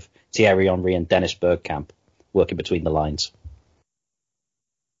partnership of Thierry Henry and Dennis Bergkamp working between the lines.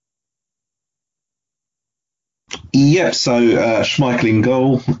 Yeah, so Schmeichel in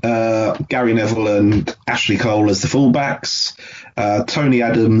goal, Gary Neville and Ashley Cole as the fullbacks, Tony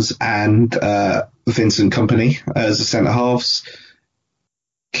Adams and Vincent Kompany as the centre halves,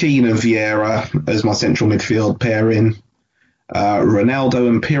 Keane and Vieira as my central midfield pairing, Ronaldo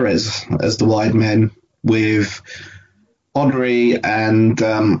and Pires as the wide men, with Henry and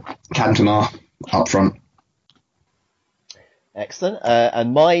Cantona up front. Excellent.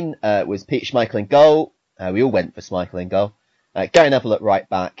 And mine was Peter Schmeichel in goal. We all went for Schmeichel in goal. Gary Neville at right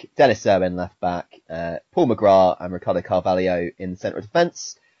back, Dennis Irwin left back, Paul McGrath and Ricardo Carvalho in the centre of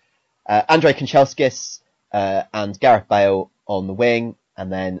defence, Andrei Kanchelskis and Gareth Bale on the wing,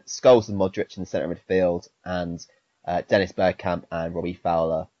 and then Scholes and Modric in the centre of midfield, and Dennis Bergkamp and Robbie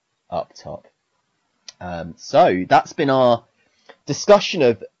Fowler up top. So that's been our discussion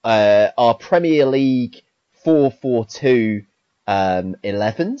of our Premier League 4-4-2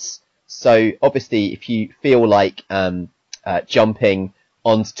 11s. So obviously, if you feel like jumping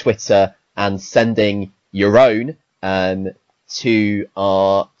onto Twitter and sending your own to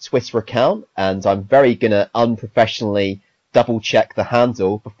our Twitter account, and I'm very going to unprofessionally double check the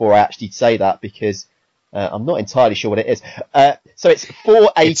handle before I actually say that, because I'm not entirely sure what it is. So it's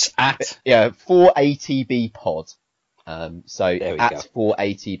 4ATB pod. So at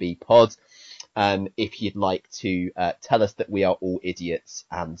 4ATB pod. If you'd like to tell us that we are all idiots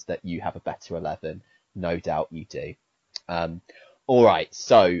and that you have a better 11, no doubt you do. All right,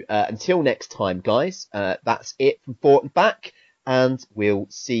 so until next time, guys, that's it from Forward and Back, and we'll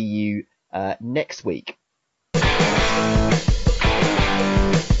see you next week.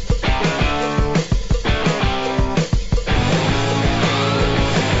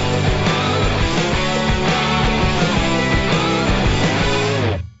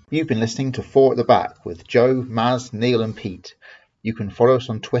 You've been listening to Four at the Back with Joe, Maz, Neil and Pete. You can follow us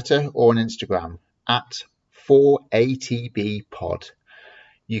on Twitter or on Instagram at 4ATBpod.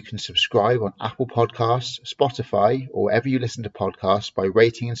 You can subscribe on Apple Podcasts, Spotify, or wherever you listen to podcasts by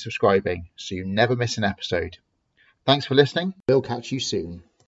rating and subscribing so you never miss an episode. Thanks for listening. We'll catch you soon.